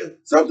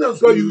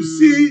 Sometimes when you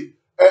see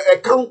a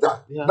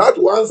counter that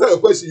will answer a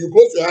question, you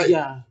close your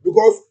eyes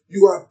because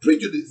you are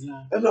prejudiced.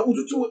 Yeah. And now,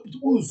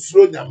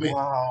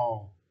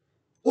 wow.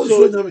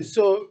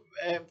 So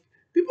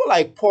people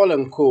like Paul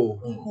and Co,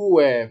 who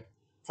were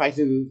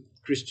fighting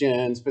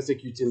Christians,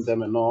 persecuting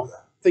them and all,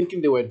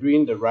 thinking they were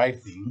doing the right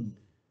thing,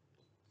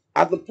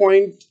 at the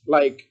point,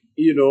 like,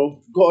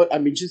 God,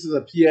 Jesus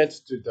appeared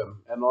to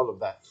them and all of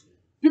that.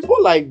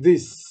 People like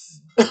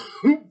this,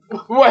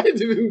 why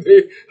didn't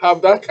they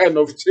have that kind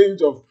of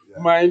change of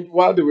mind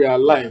while they were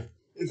alive?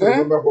 If you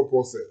remember what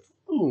Paul said,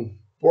 Oh.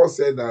 Paul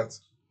said that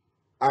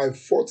I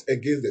fought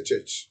against the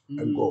church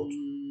and God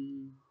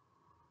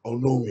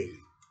unknowingly.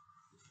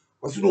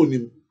 Was it known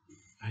him?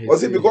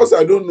 Was it because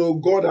I don't know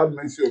God had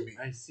mercy on me?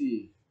 I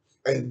see.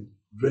 And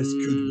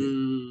rescued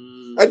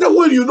me. And then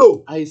when you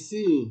know, I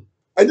see.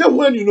 And then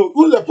when you know, it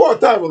was a poor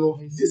time,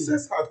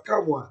 Jesus had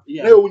come one.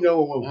 Yeah.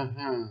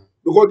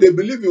 Because they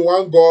believe in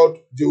one God,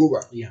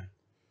 Jehovah. Yeah.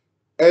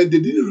 And they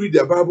didn't read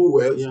their Bible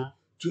well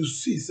to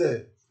see,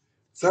 say,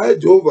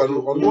 Jehovah,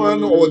 on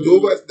one or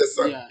Jehovah is the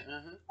Son. Yeah.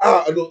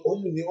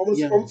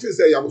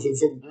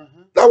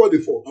 That's what they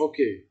fought.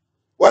 Okay.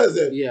 What is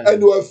it? Yeah.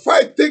 And they were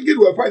thinking they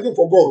were fighting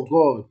for God.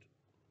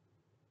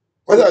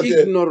 What so is it?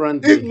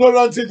 Ignorantly,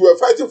 they were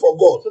fighting for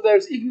God. So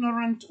there's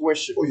ignorant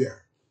worship. Oh, yeah.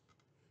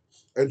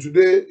 And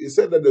today, he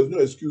said that there's no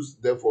excuse,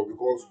 therefore,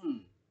 because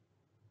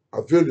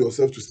avail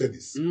yourself to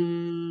studies.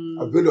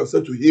 Avail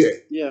yourself to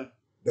hear. Yeah.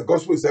 The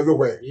gospel is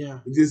everywhere. Yeah.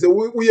 It is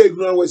we are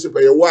ignorant worship.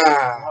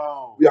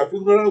 Wow. We have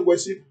ignorant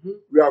worship.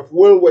 We have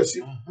world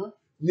worship. I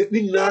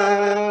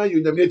see.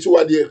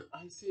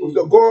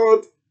 The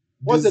God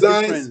What's the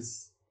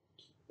difference?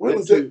 When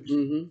you say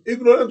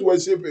ignorant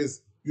worship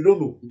is you don't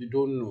know. You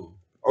don't know.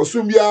 It's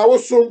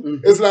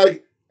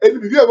like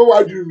if you ever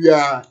want to do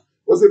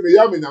what's it?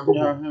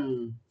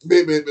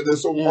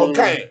 There's some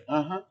kind.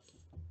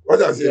 What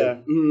does it? Yeah.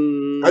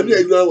 And you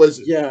ignorant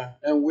worship. Yeah.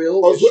 And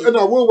will also worship. And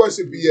I will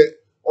worship here.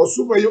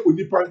 Also, my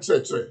unipan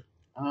church.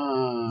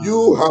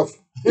 You have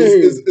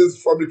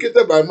is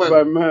fabricated by man.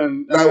 By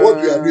man. Like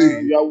what we are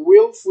doing. You are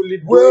willfully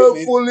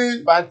doing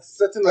it, but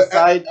setting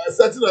aside.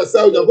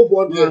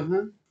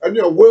 And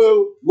you are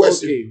well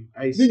worship. Okay,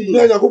 I see.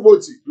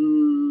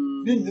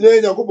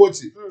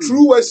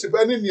 True worship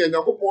and in the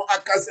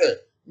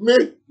me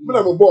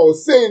I'm ball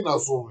saying na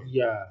so.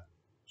 Yeah.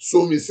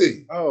 So me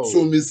say. Oh.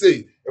 So me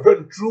say. A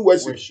very true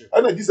worship.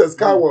 And then Jesus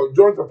John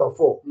chapter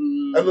 4.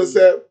 And we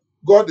say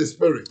God is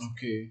spirit.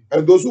 Okay.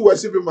 And those who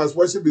worship him must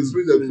worship in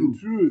spirit and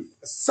truth.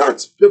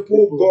 Such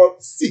people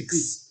God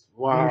seeks.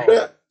 Wow.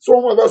 So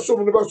one about so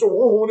many about so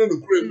one in the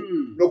grave.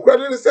 No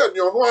credit said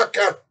you know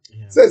aka.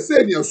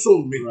 Say your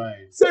soul me.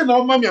 Right. Say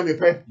no mammy me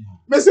pay.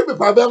 Me say me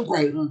pa ben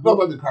kwai. No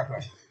ba me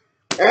kaka.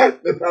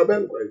 Me pa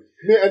ben kwai.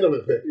 Me end of me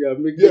pay. Yeah,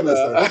 making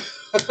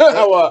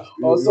our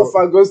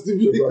esophagus to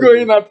be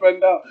going up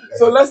and down.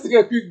 So let's take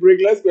a quick break.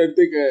 Let's go and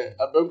take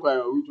a ben kwai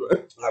or which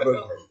one?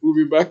 We'll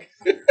be back.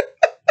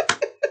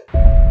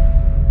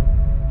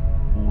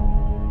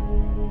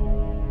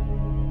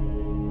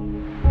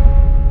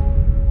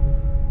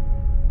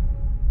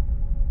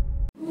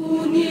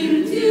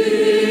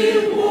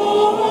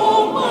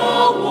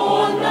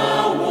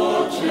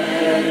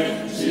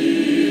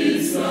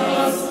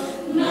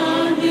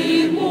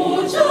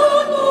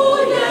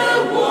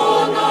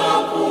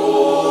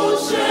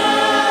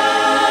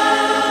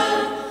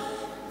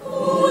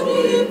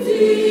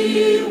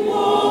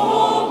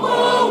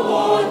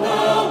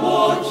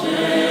 Watch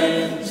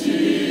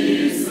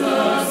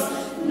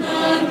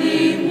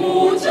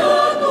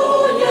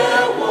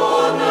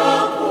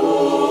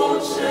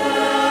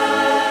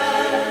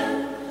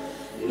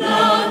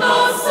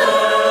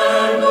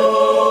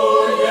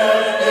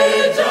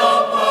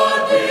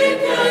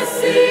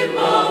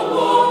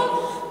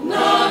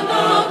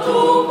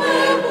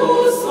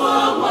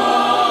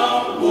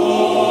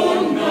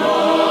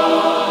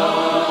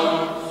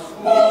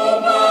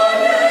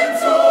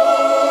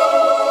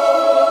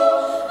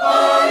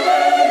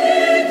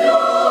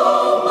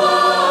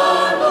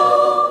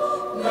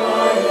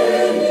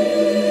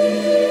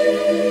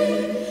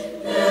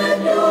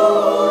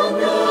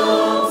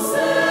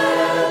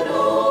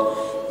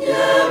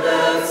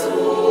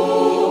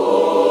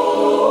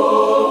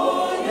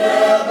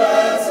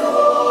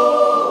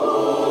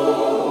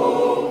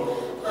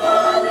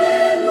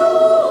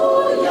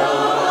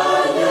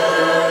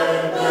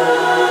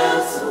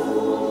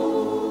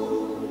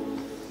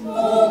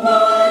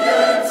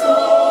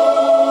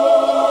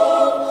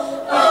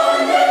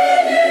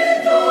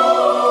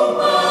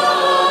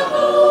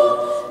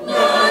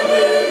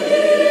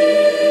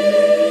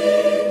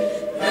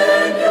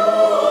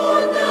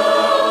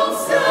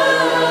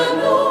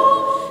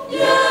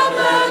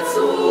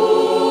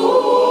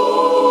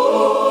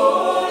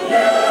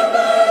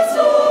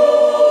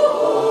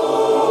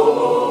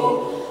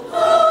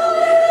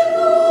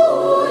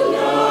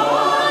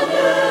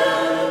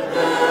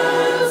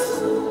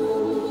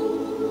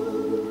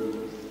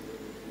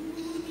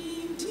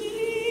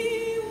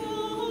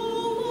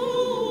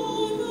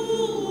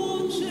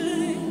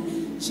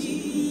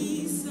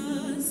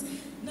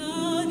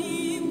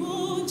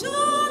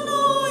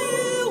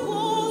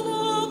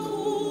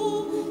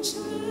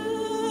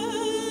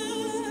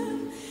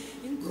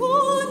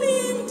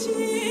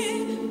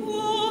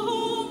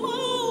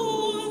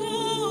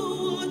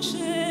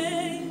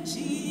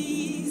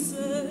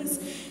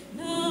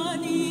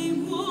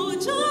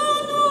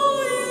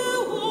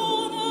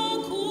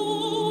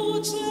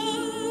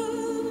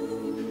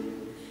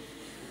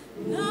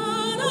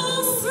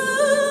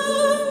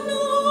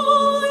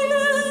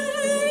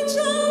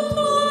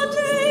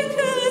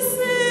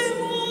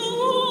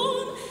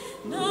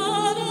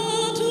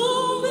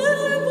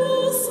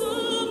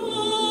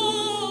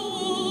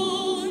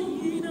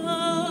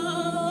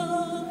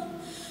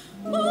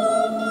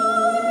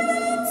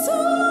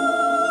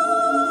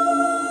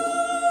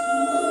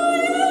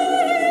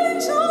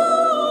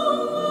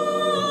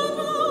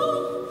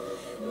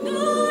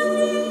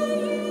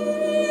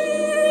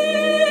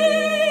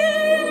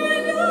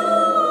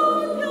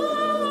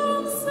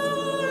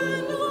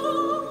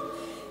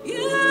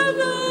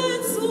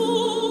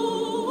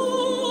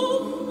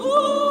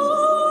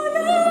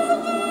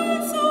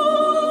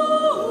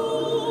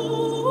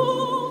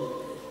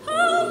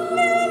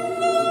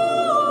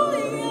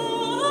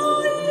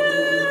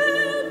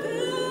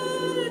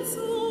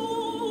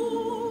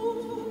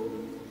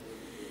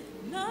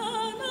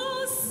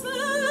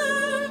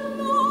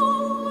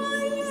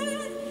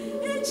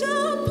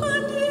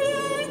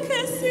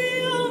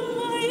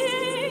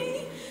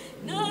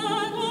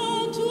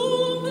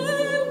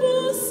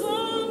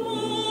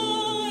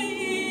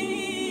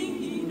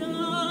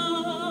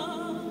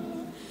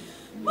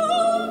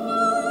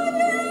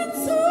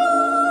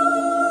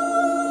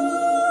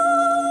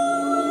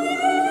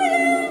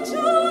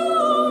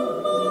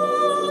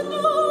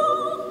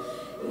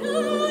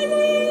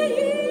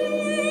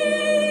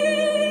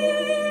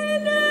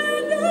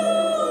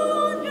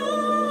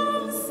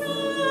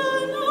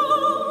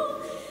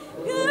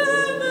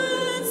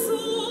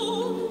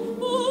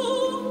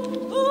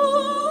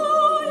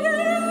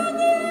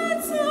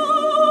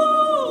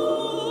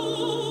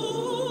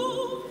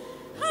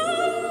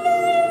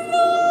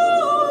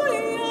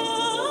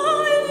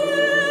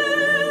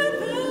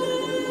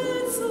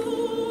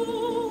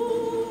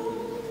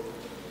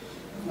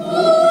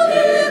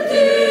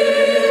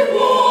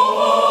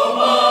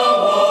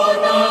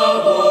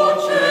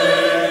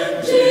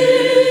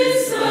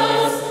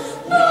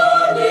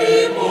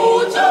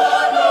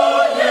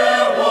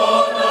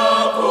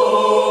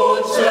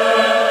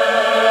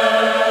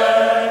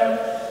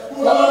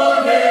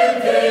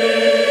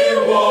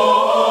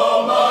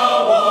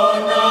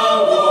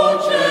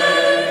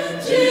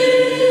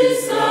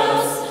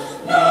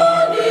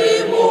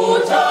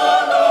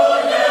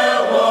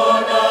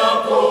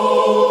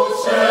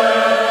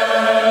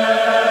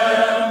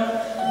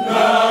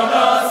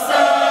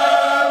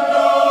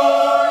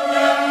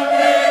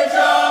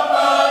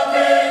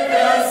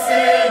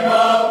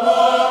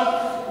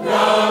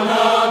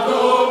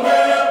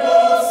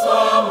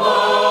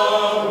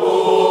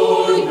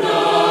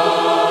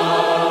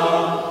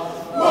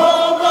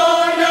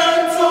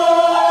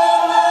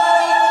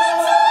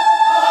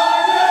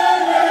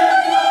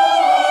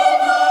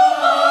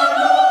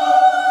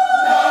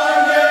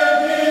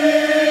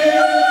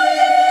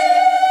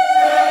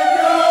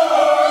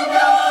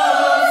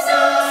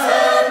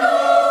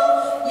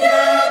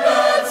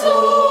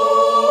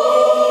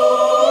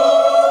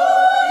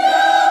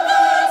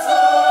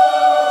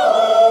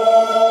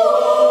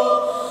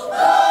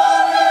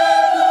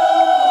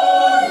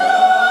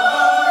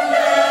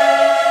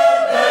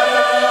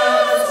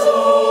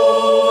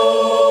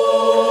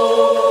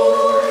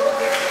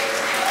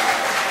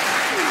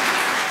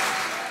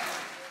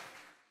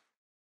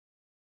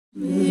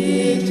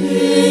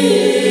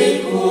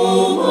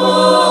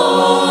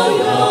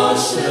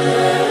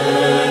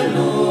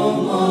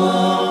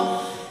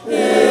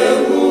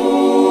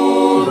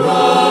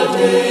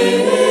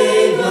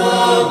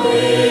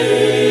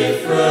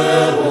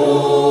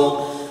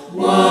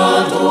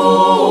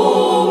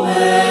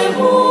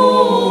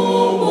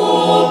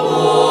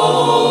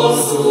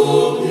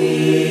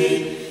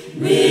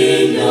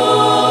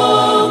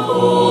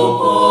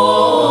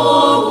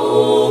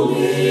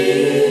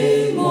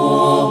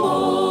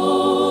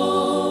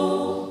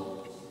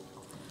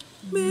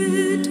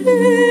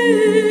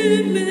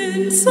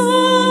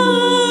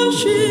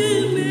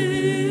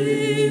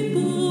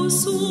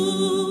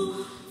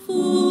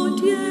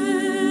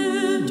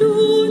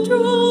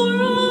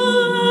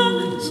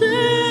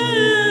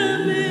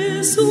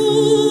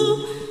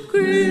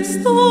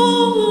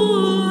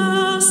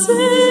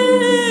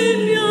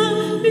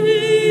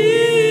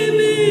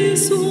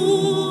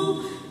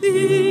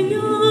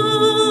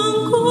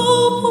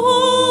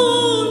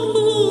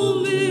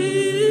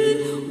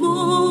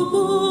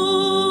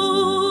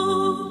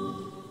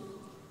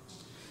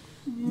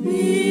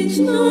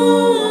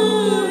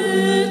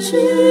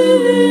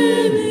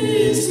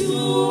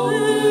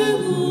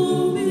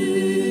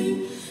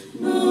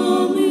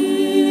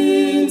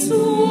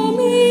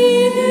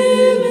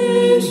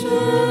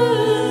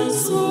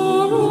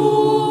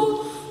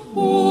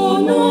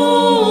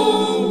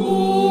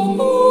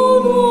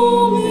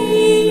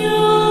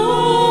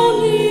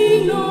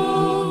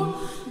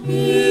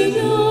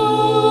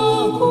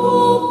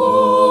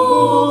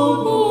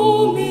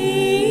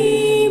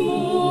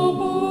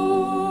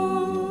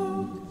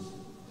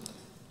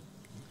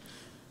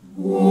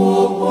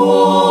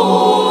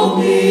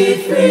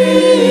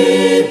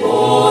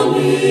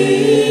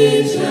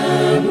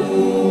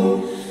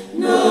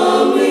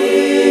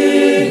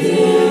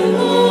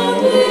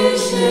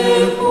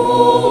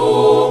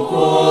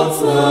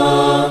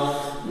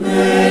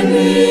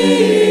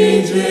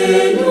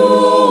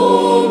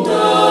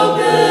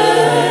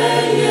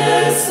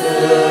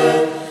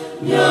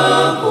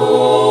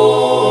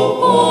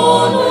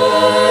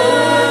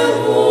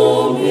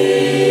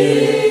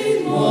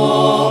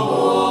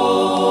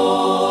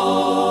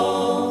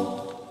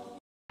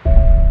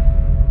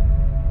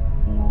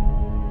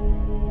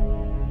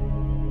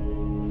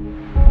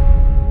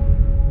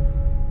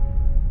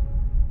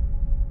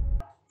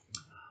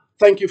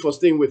Thank you for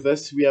staying with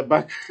us. We are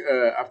back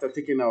after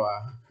taking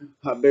our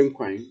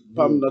benquine,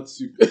 palm nut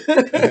soup.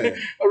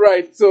 All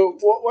right. So,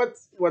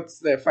 what's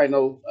the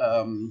final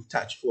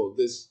touch for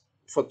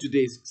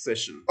today's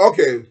session?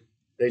 Okay.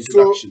 The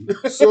introduction.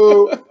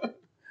 So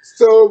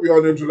we're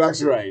on the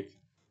introduction, Right.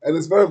 and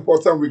it's very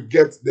important we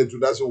get the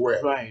introduction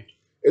well. Right.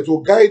 It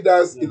will guide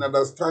us in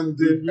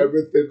understanding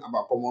everything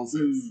about common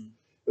sense.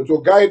 It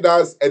will guide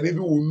us, and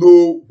even will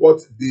know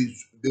what they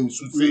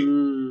should say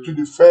to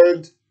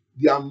defend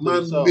their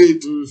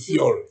man-made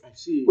theory,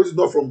 which is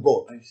not from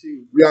God. I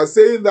see. We are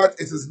saying that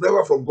it is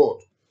never from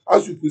God.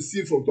 As you could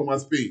see from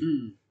Thomas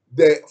Paine,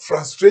 the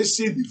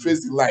frustration he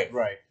faced in life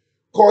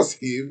caused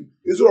him,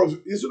 instead of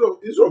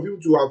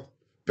him to have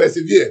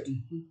persevered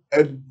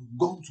and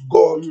gone to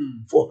God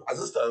for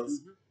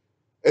assistance,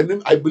 and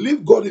then I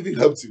believe God even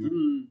helped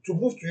him to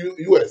move to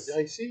US.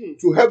 I see.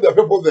 To help the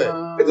people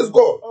there. It is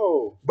God.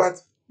 Oh.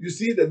 But you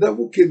see, the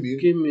devil came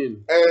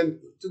in. And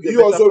Took the he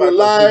better also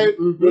part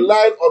of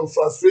relied on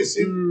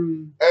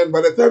frustration. And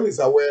by the time he's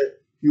aware,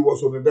 he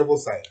was on the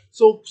devil's side.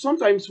 So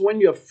sometimes when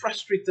you're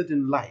frustrated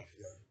in life,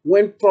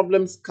 when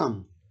problems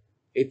come,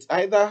 it's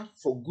either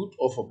for good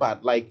or for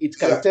bad. Like it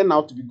can turn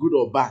out to be good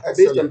or bad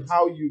based on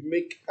how you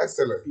make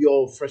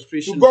your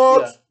frustration. To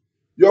God,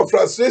 your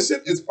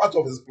frustration is part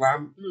of his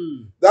plan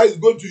that he's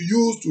going to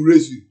use to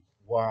raise you.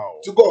 Wow.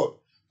 To God.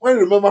 When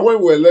you remember when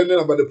we were learning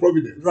about the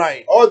providence,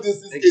 all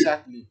this is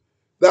exactly.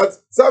 That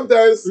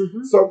sometimes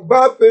some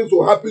bad things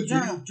will happen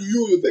to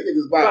you. You think it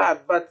is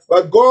bad,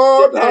 but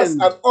God has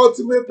an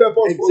ultimate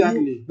purpose for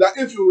you. That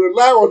if you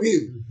rely on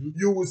Him,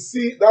 you will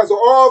see that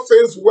all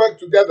things work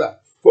together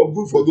for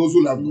good for those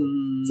who love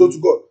God. So to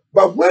God.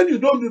 But when you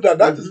don't do that,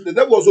 that is the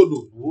devil also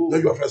knows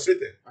that you are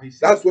frustrated.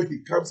 That's when he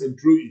comes and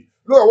through you.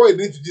 Look at what he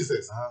did to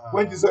Jesus.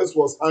 When Jesus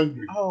was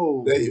hungry,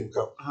 then he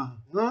will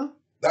come.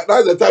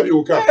 That's the time he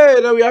will come.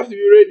 Hey, then we have to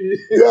be ready.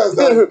 Yes,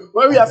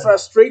 when we are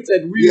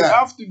frustrated, we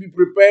have to be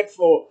prepared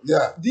for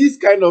these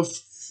kind of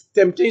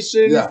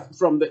temptations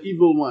from the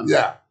evil one.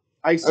 Yeah.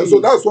 I see. And so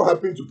that's what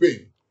happened to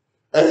Paine.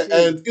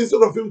 And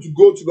instead of him to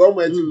go to the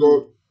Almighty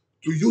God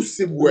to use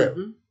him well,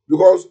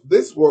 because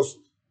this was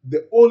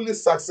the only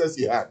success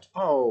he had.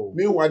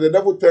 Meanwhile, the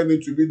devil turned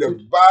him to be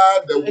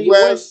the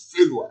worst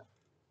failure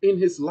in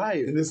his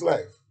life.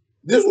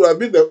 This would have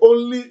been the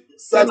only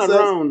success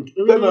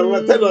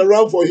turn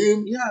around for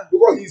him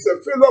because he's a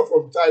failure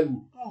from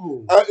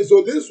childhood.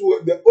 So this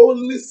was the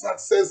only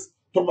success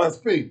Thomas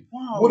Paine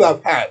would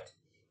have had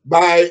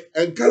by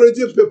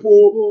encouraging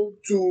people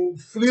to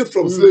flee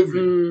from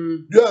slavery.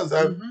 Do you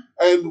understand?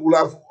 And would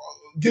have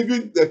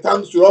given the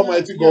thanks to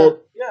Almighty God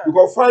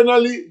because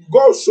finally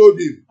God showed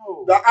him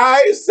that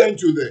I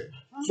sent you there.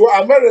 So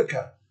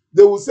America,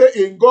 they will say,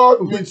 in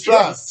God we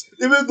trust.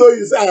 Even though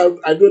you say, I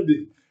don't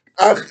know.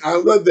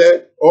 I'm not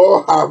there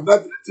or have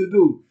nothing to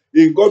do.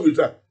 In God we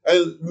trust.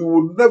 And we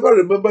will never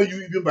remember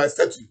you even by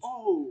statute.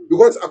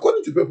 Because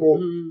according to people,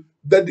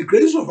 the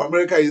creation of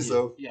America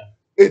itself,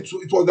 it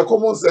was the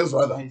common sense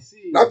rather.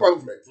 That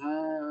pamphlet.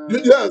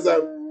 You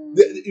understand?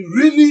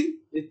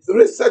 The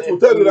research will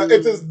tell you that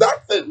it is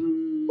that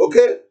thing.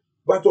 Okay?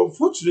 But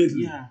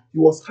unfortunately, he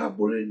was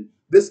harboring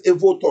this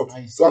evil thought.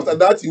 So after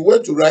that, he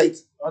went to write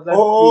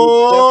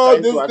all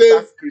these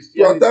things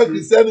to attack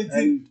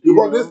Christianity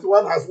because this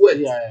one has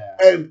worked.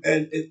 And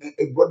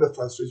it brought the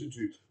frustration to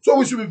it. So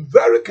we should be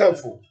very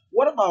careful.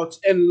 What about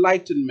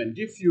enlightenment?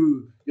 If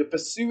you're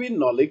pursuing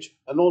knowledge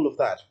and all of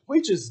that,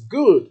 which is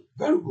good,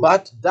 very good.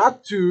 But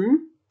that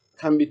too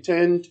can be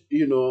turned,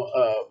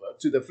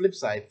 to the flip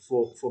side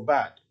for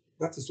bad.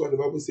 That is why the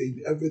Bible says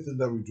in everything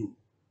that we do,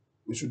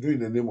 we should do in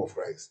the name of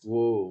Christ.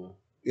 Whoa.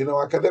 In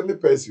our academic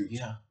pursuit,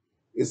 Yeah.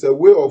 it's a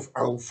way of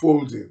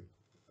unfolding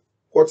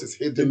what is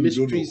hidden. The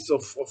mysteries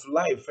of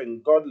life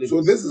and godliness.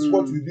 So this is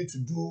what you need to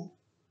do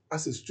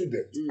as a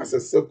student, as a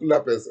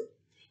secular person.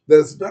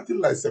 There's nothing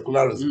like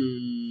secularism.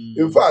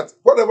 In fact,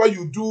 whatever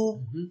you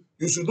do,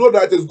 you should know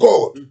that it's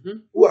God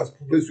who has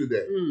placed you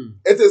there.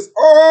 It is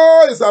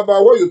always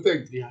about what you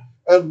think. Yeah.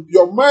 And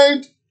your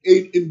mind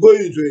in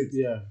going into it.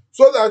 Yeah.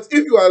 So that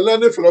if you are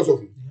learning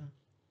philosophy,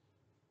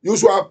 you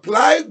should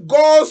apply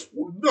God's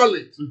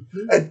knowledge.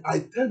 And I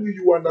tell you,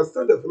 you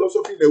understand the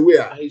philosophy in a way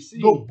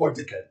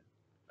nobody can.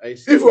 I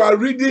see. If you are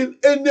reading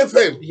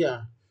anything,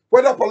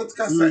 whether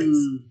political science,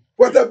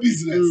 whether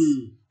business,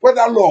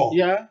 whether law,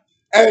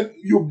 and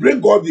you bring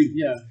God in,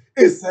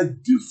 it's a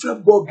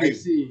different ball game. I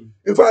see.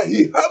 In fact,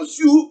 He helps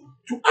you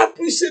to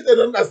appreciate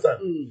and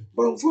understand.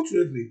 But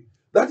unfortunately,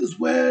 that is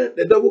where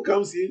the devil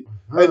comes in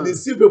and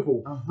deceive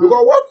people.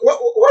 Because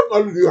what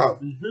knowledge do you have?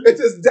 It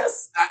is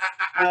just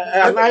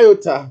an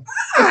iota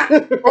of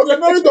the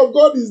knowledge of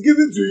God is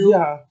given to you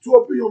to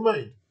open your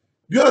mind.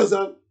 Do you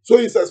understand? So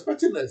He's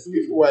expecting us,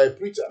 if you are a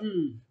preacher,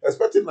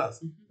 expecting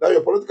us that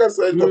your political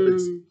science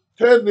topics,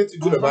 turn it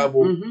into the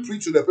Bible,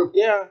 preach to the people.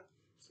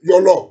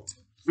 Your law.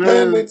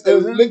 Turn it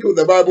and link with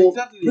the Bible,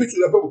 preach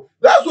to the people.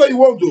 That's what you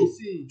want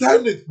to.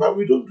 Turn it, but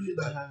we don't do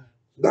that.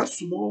 That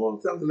small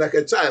something like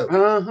a child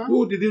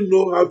who didn't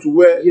know how to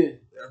wear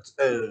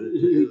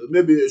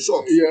maybe a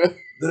shorts.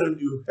 Then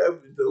you have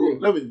the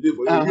let me do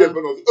for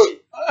you.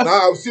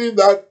 Now I've seen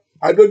that.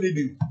 I don't need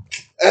you.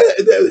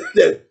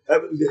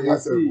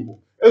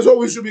 And so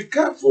we should be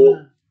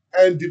careful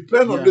and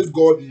depend on this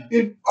God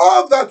in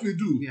all that we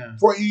do.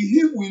 For in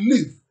Him we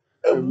live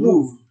and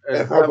move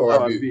and have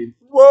our being.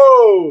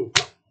 Whoa!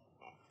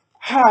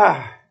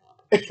 Ha!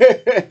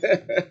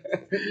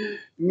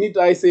 Need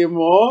I say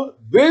more?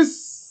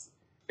 This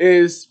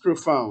is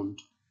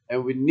profound,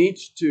 and we need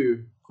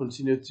to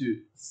continue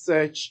to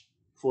search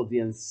for the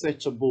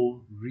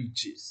unsearchable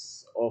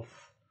riches of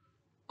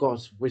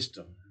God's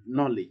wisdom,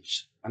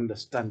 knowledge,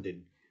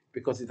 understanding,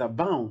 because it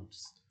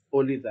abounds.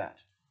 Only that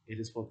it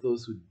is for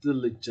those who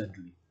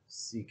diligently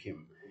seek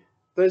Him.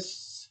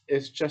 This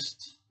is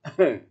just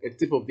a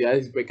tip of the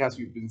iceberg, as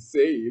we've been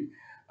saying,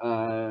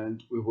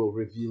 and we will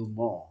reveal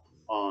more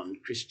on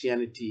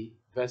Christianity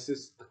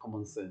versus the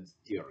common sense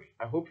theory.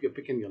 I hope you're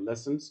picking your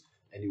lessons,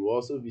 and you will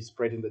also be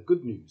spreading the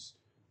good news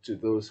to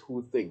those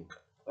who think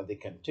that they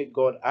can take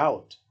God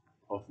out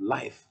of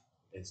life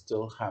and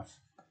still have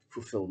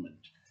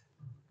fulfillment.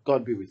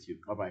 God be with you.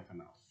 Bye-bye for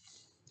now.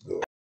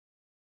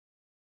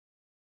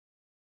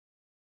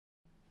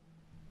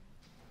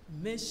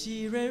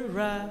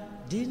 Meshirera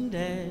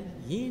dinde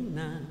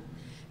yina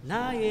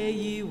na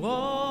ye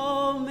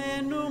wo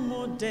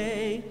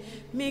menumude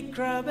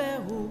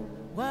mikrabehu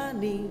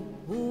wani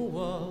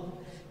huwo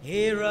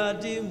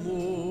heradimu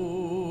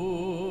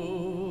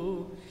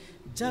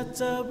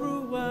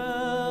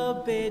jatabruwa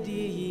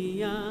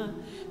bediya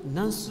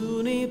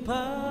nansuni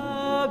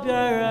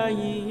pabyaraya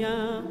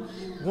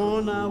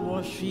wana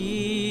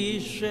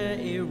washishe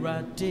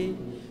irate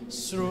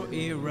sro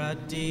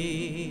irate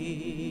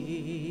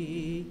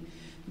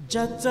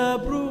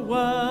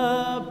jatabruwa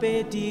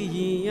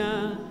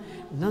bediya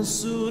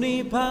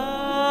nansuni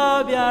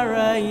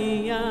pabyaraya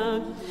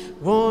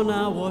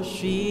wana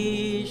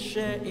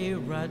washishe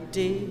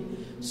irate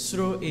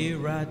sro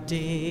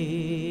irate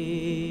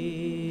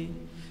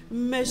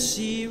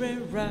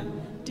meshirera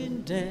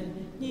dinde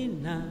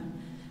nina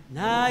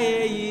na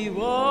ye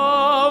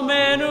wo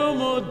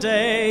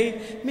menumude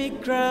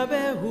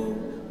mikrabehu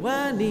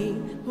wani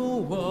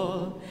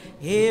huwo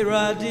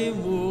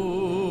heradimu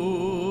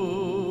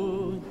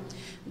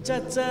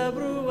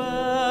jatabruwa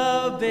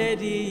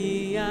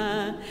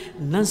bediya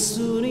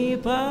nasuni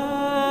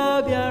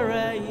pabyaraya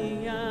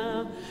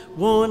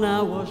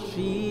wana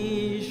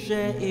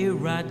washishe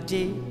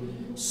irade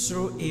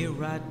sro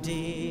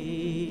irade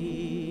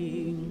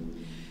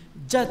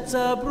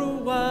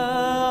jatabruwa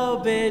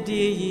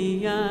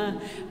bediya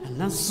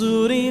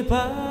nasuni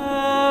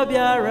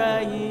pabyaraya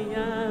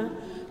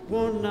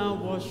wana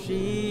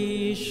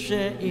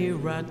washishe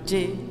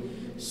irade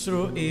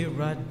sro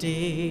irade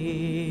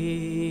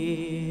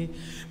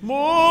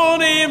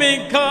moni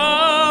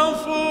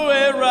mikamfu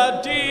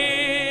irade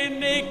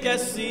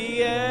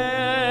nikesie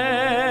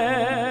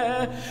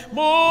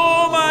mo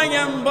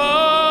mayamba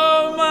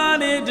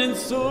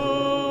manidinsu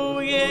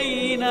ye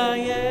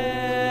inaye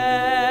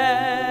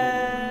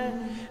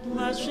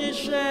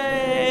mashishe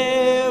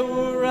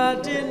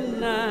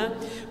uradina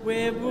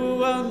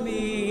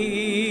webuami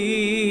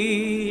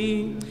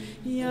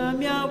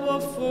yamya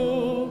wofu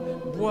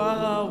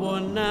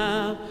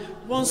bwawona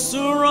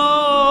wonsuro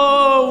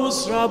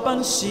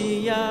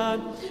usrabanshia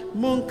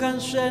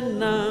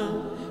munkanshena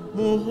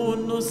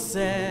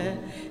muhunuse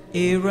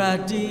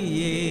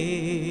iradiye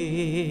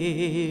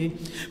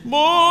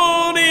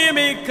moni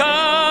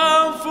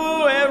mikamfu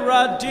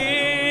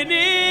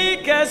iradini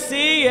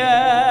kasiye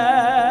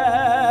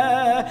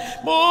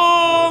mo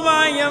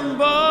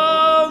mayambo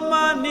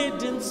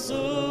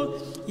manidinsu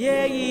ye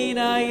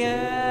Yenaya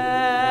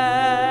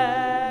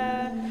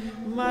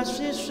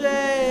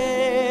Mashishe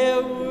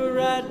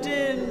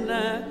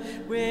Uradina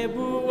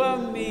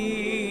Webuami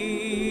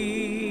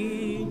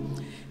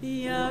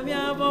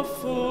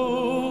Yamyabafu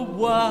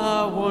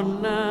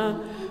Wawana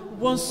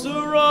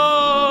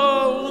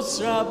Wansuro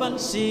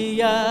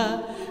Usrabansia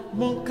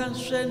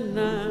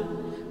Munkanshena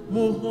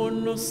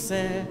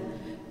Muhonose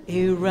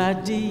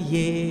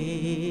Iradiye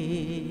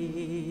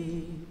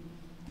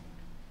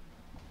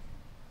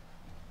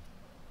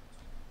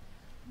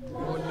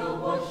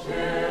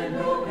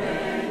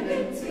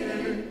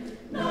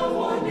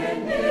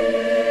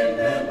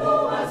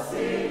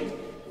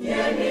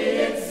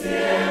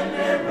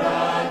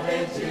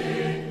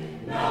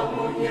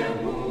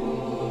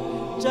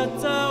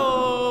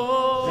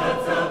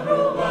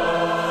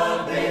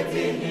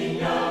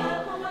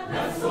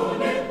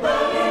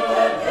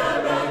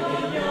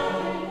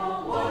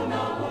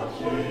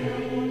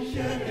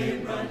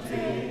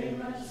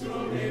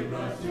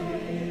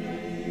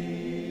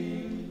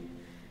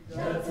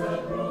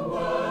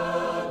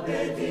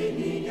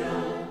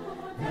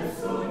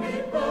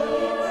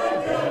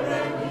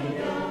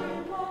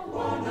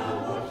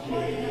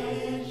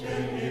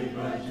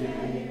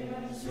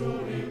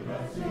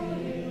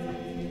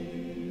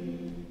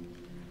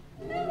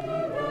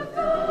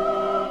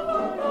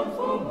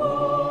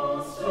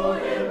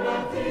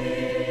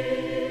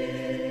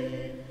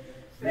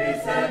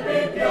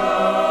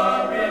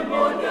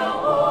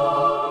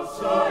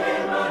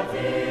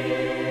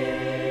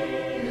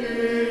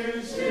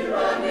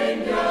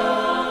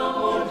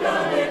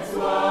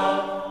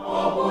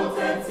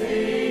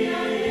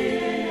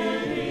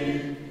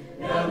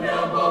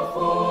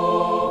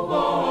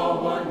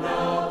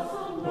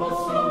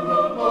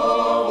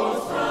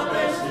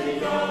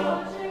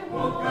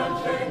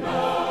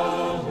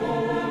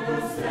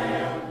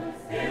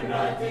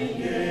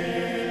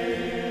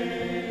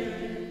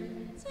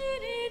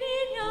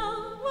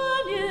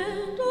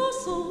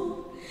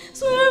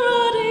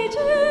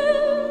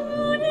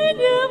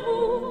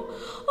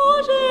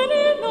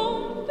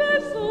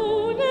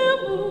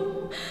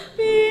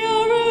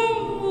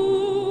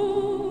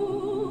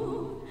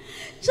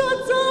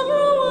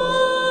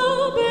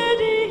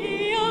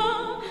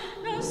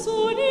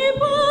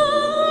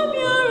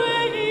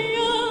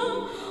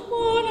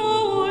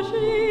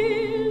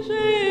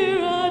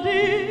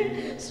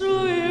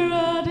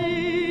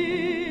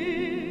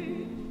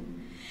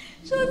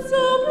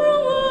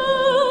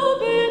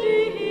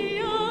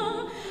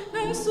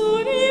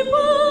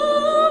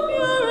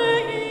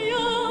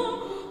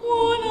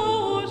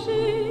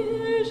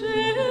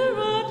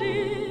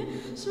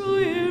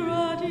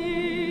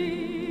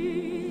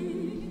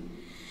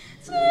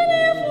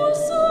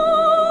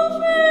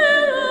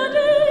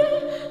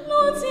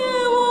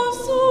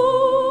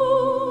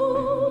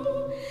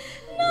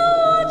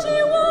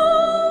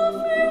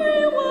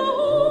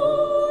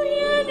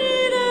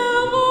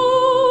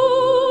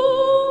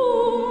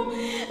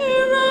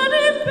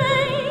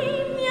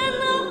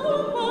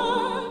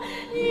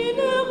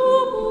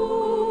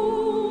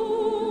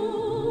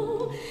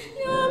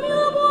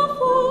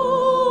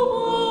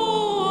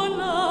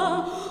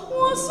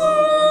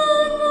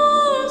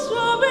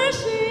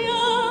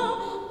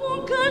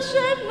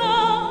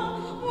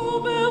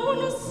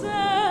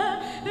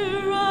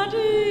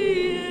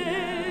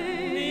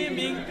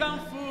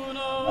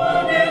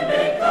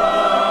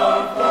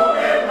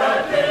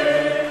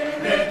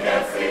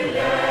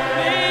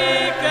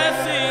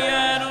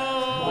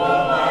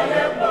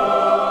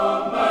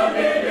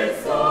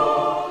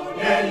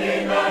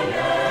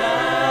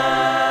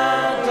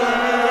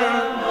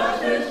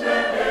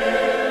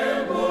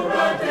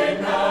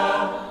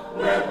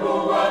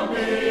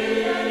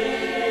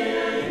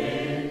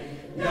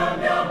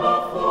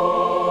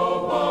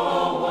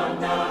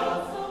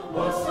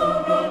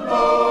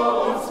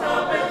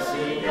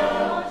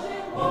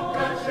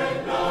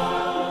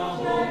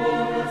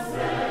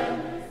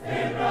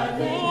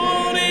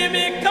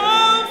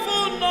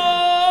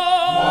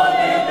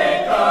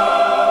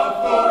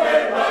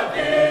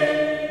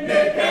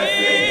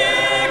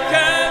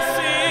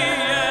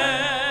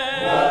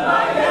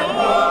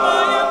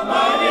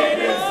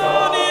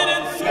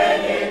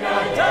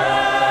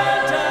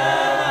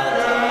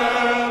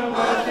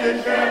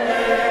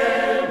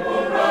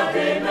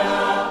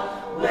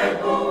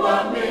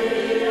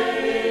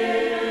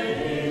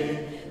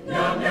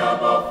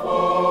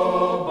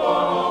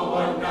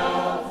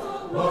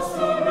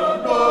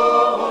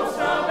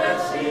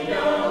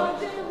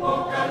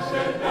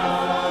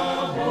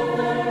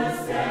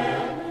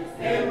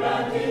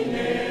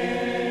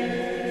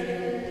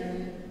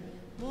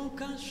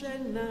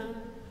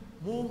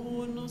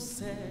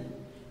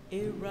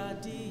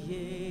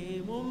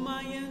Iradiye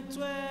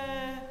mumayentwe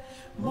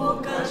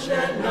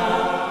mukashena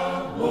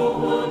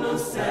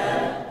muhunuse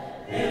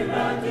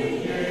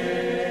iradiye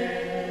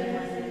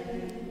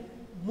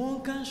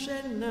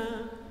mukashena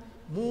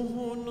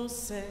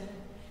muhunuse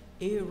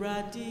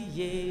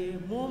iradiye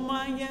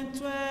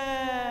mumayentwe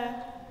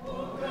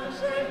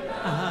mukashena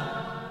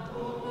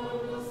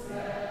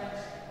muhunuse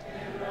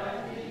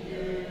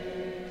iradiye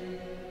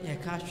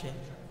Mekashe.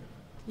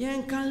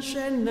 Yen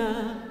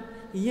kanshena,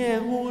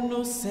 yen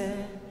huno se,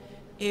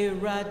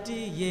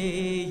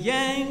 iradiye,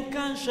 yen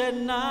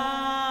kanshena.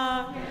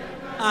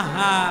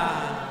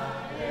 Aha.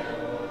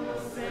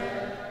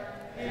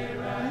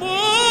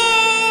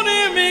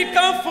 Muni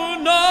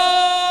mikafuno.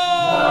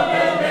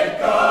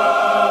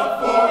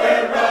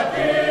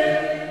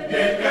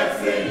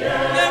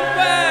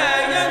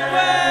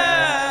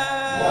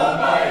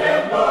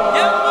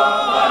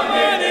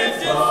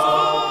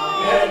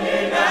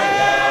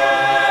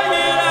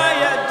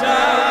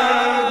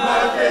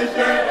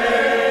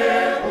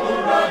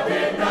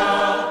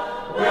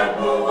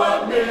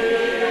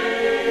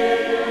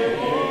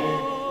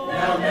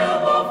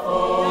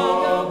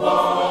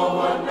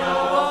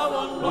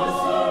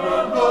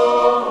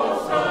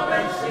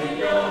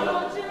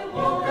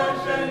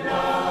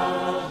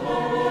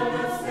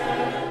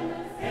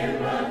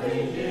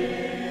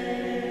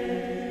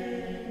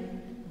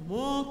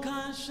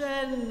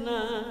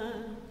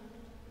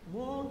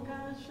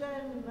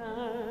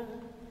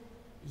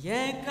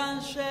 Yen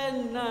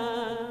kanshena,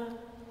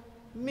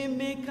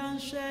 mimi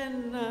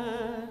kanshena,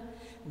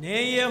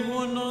 ne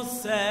yehuno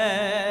se,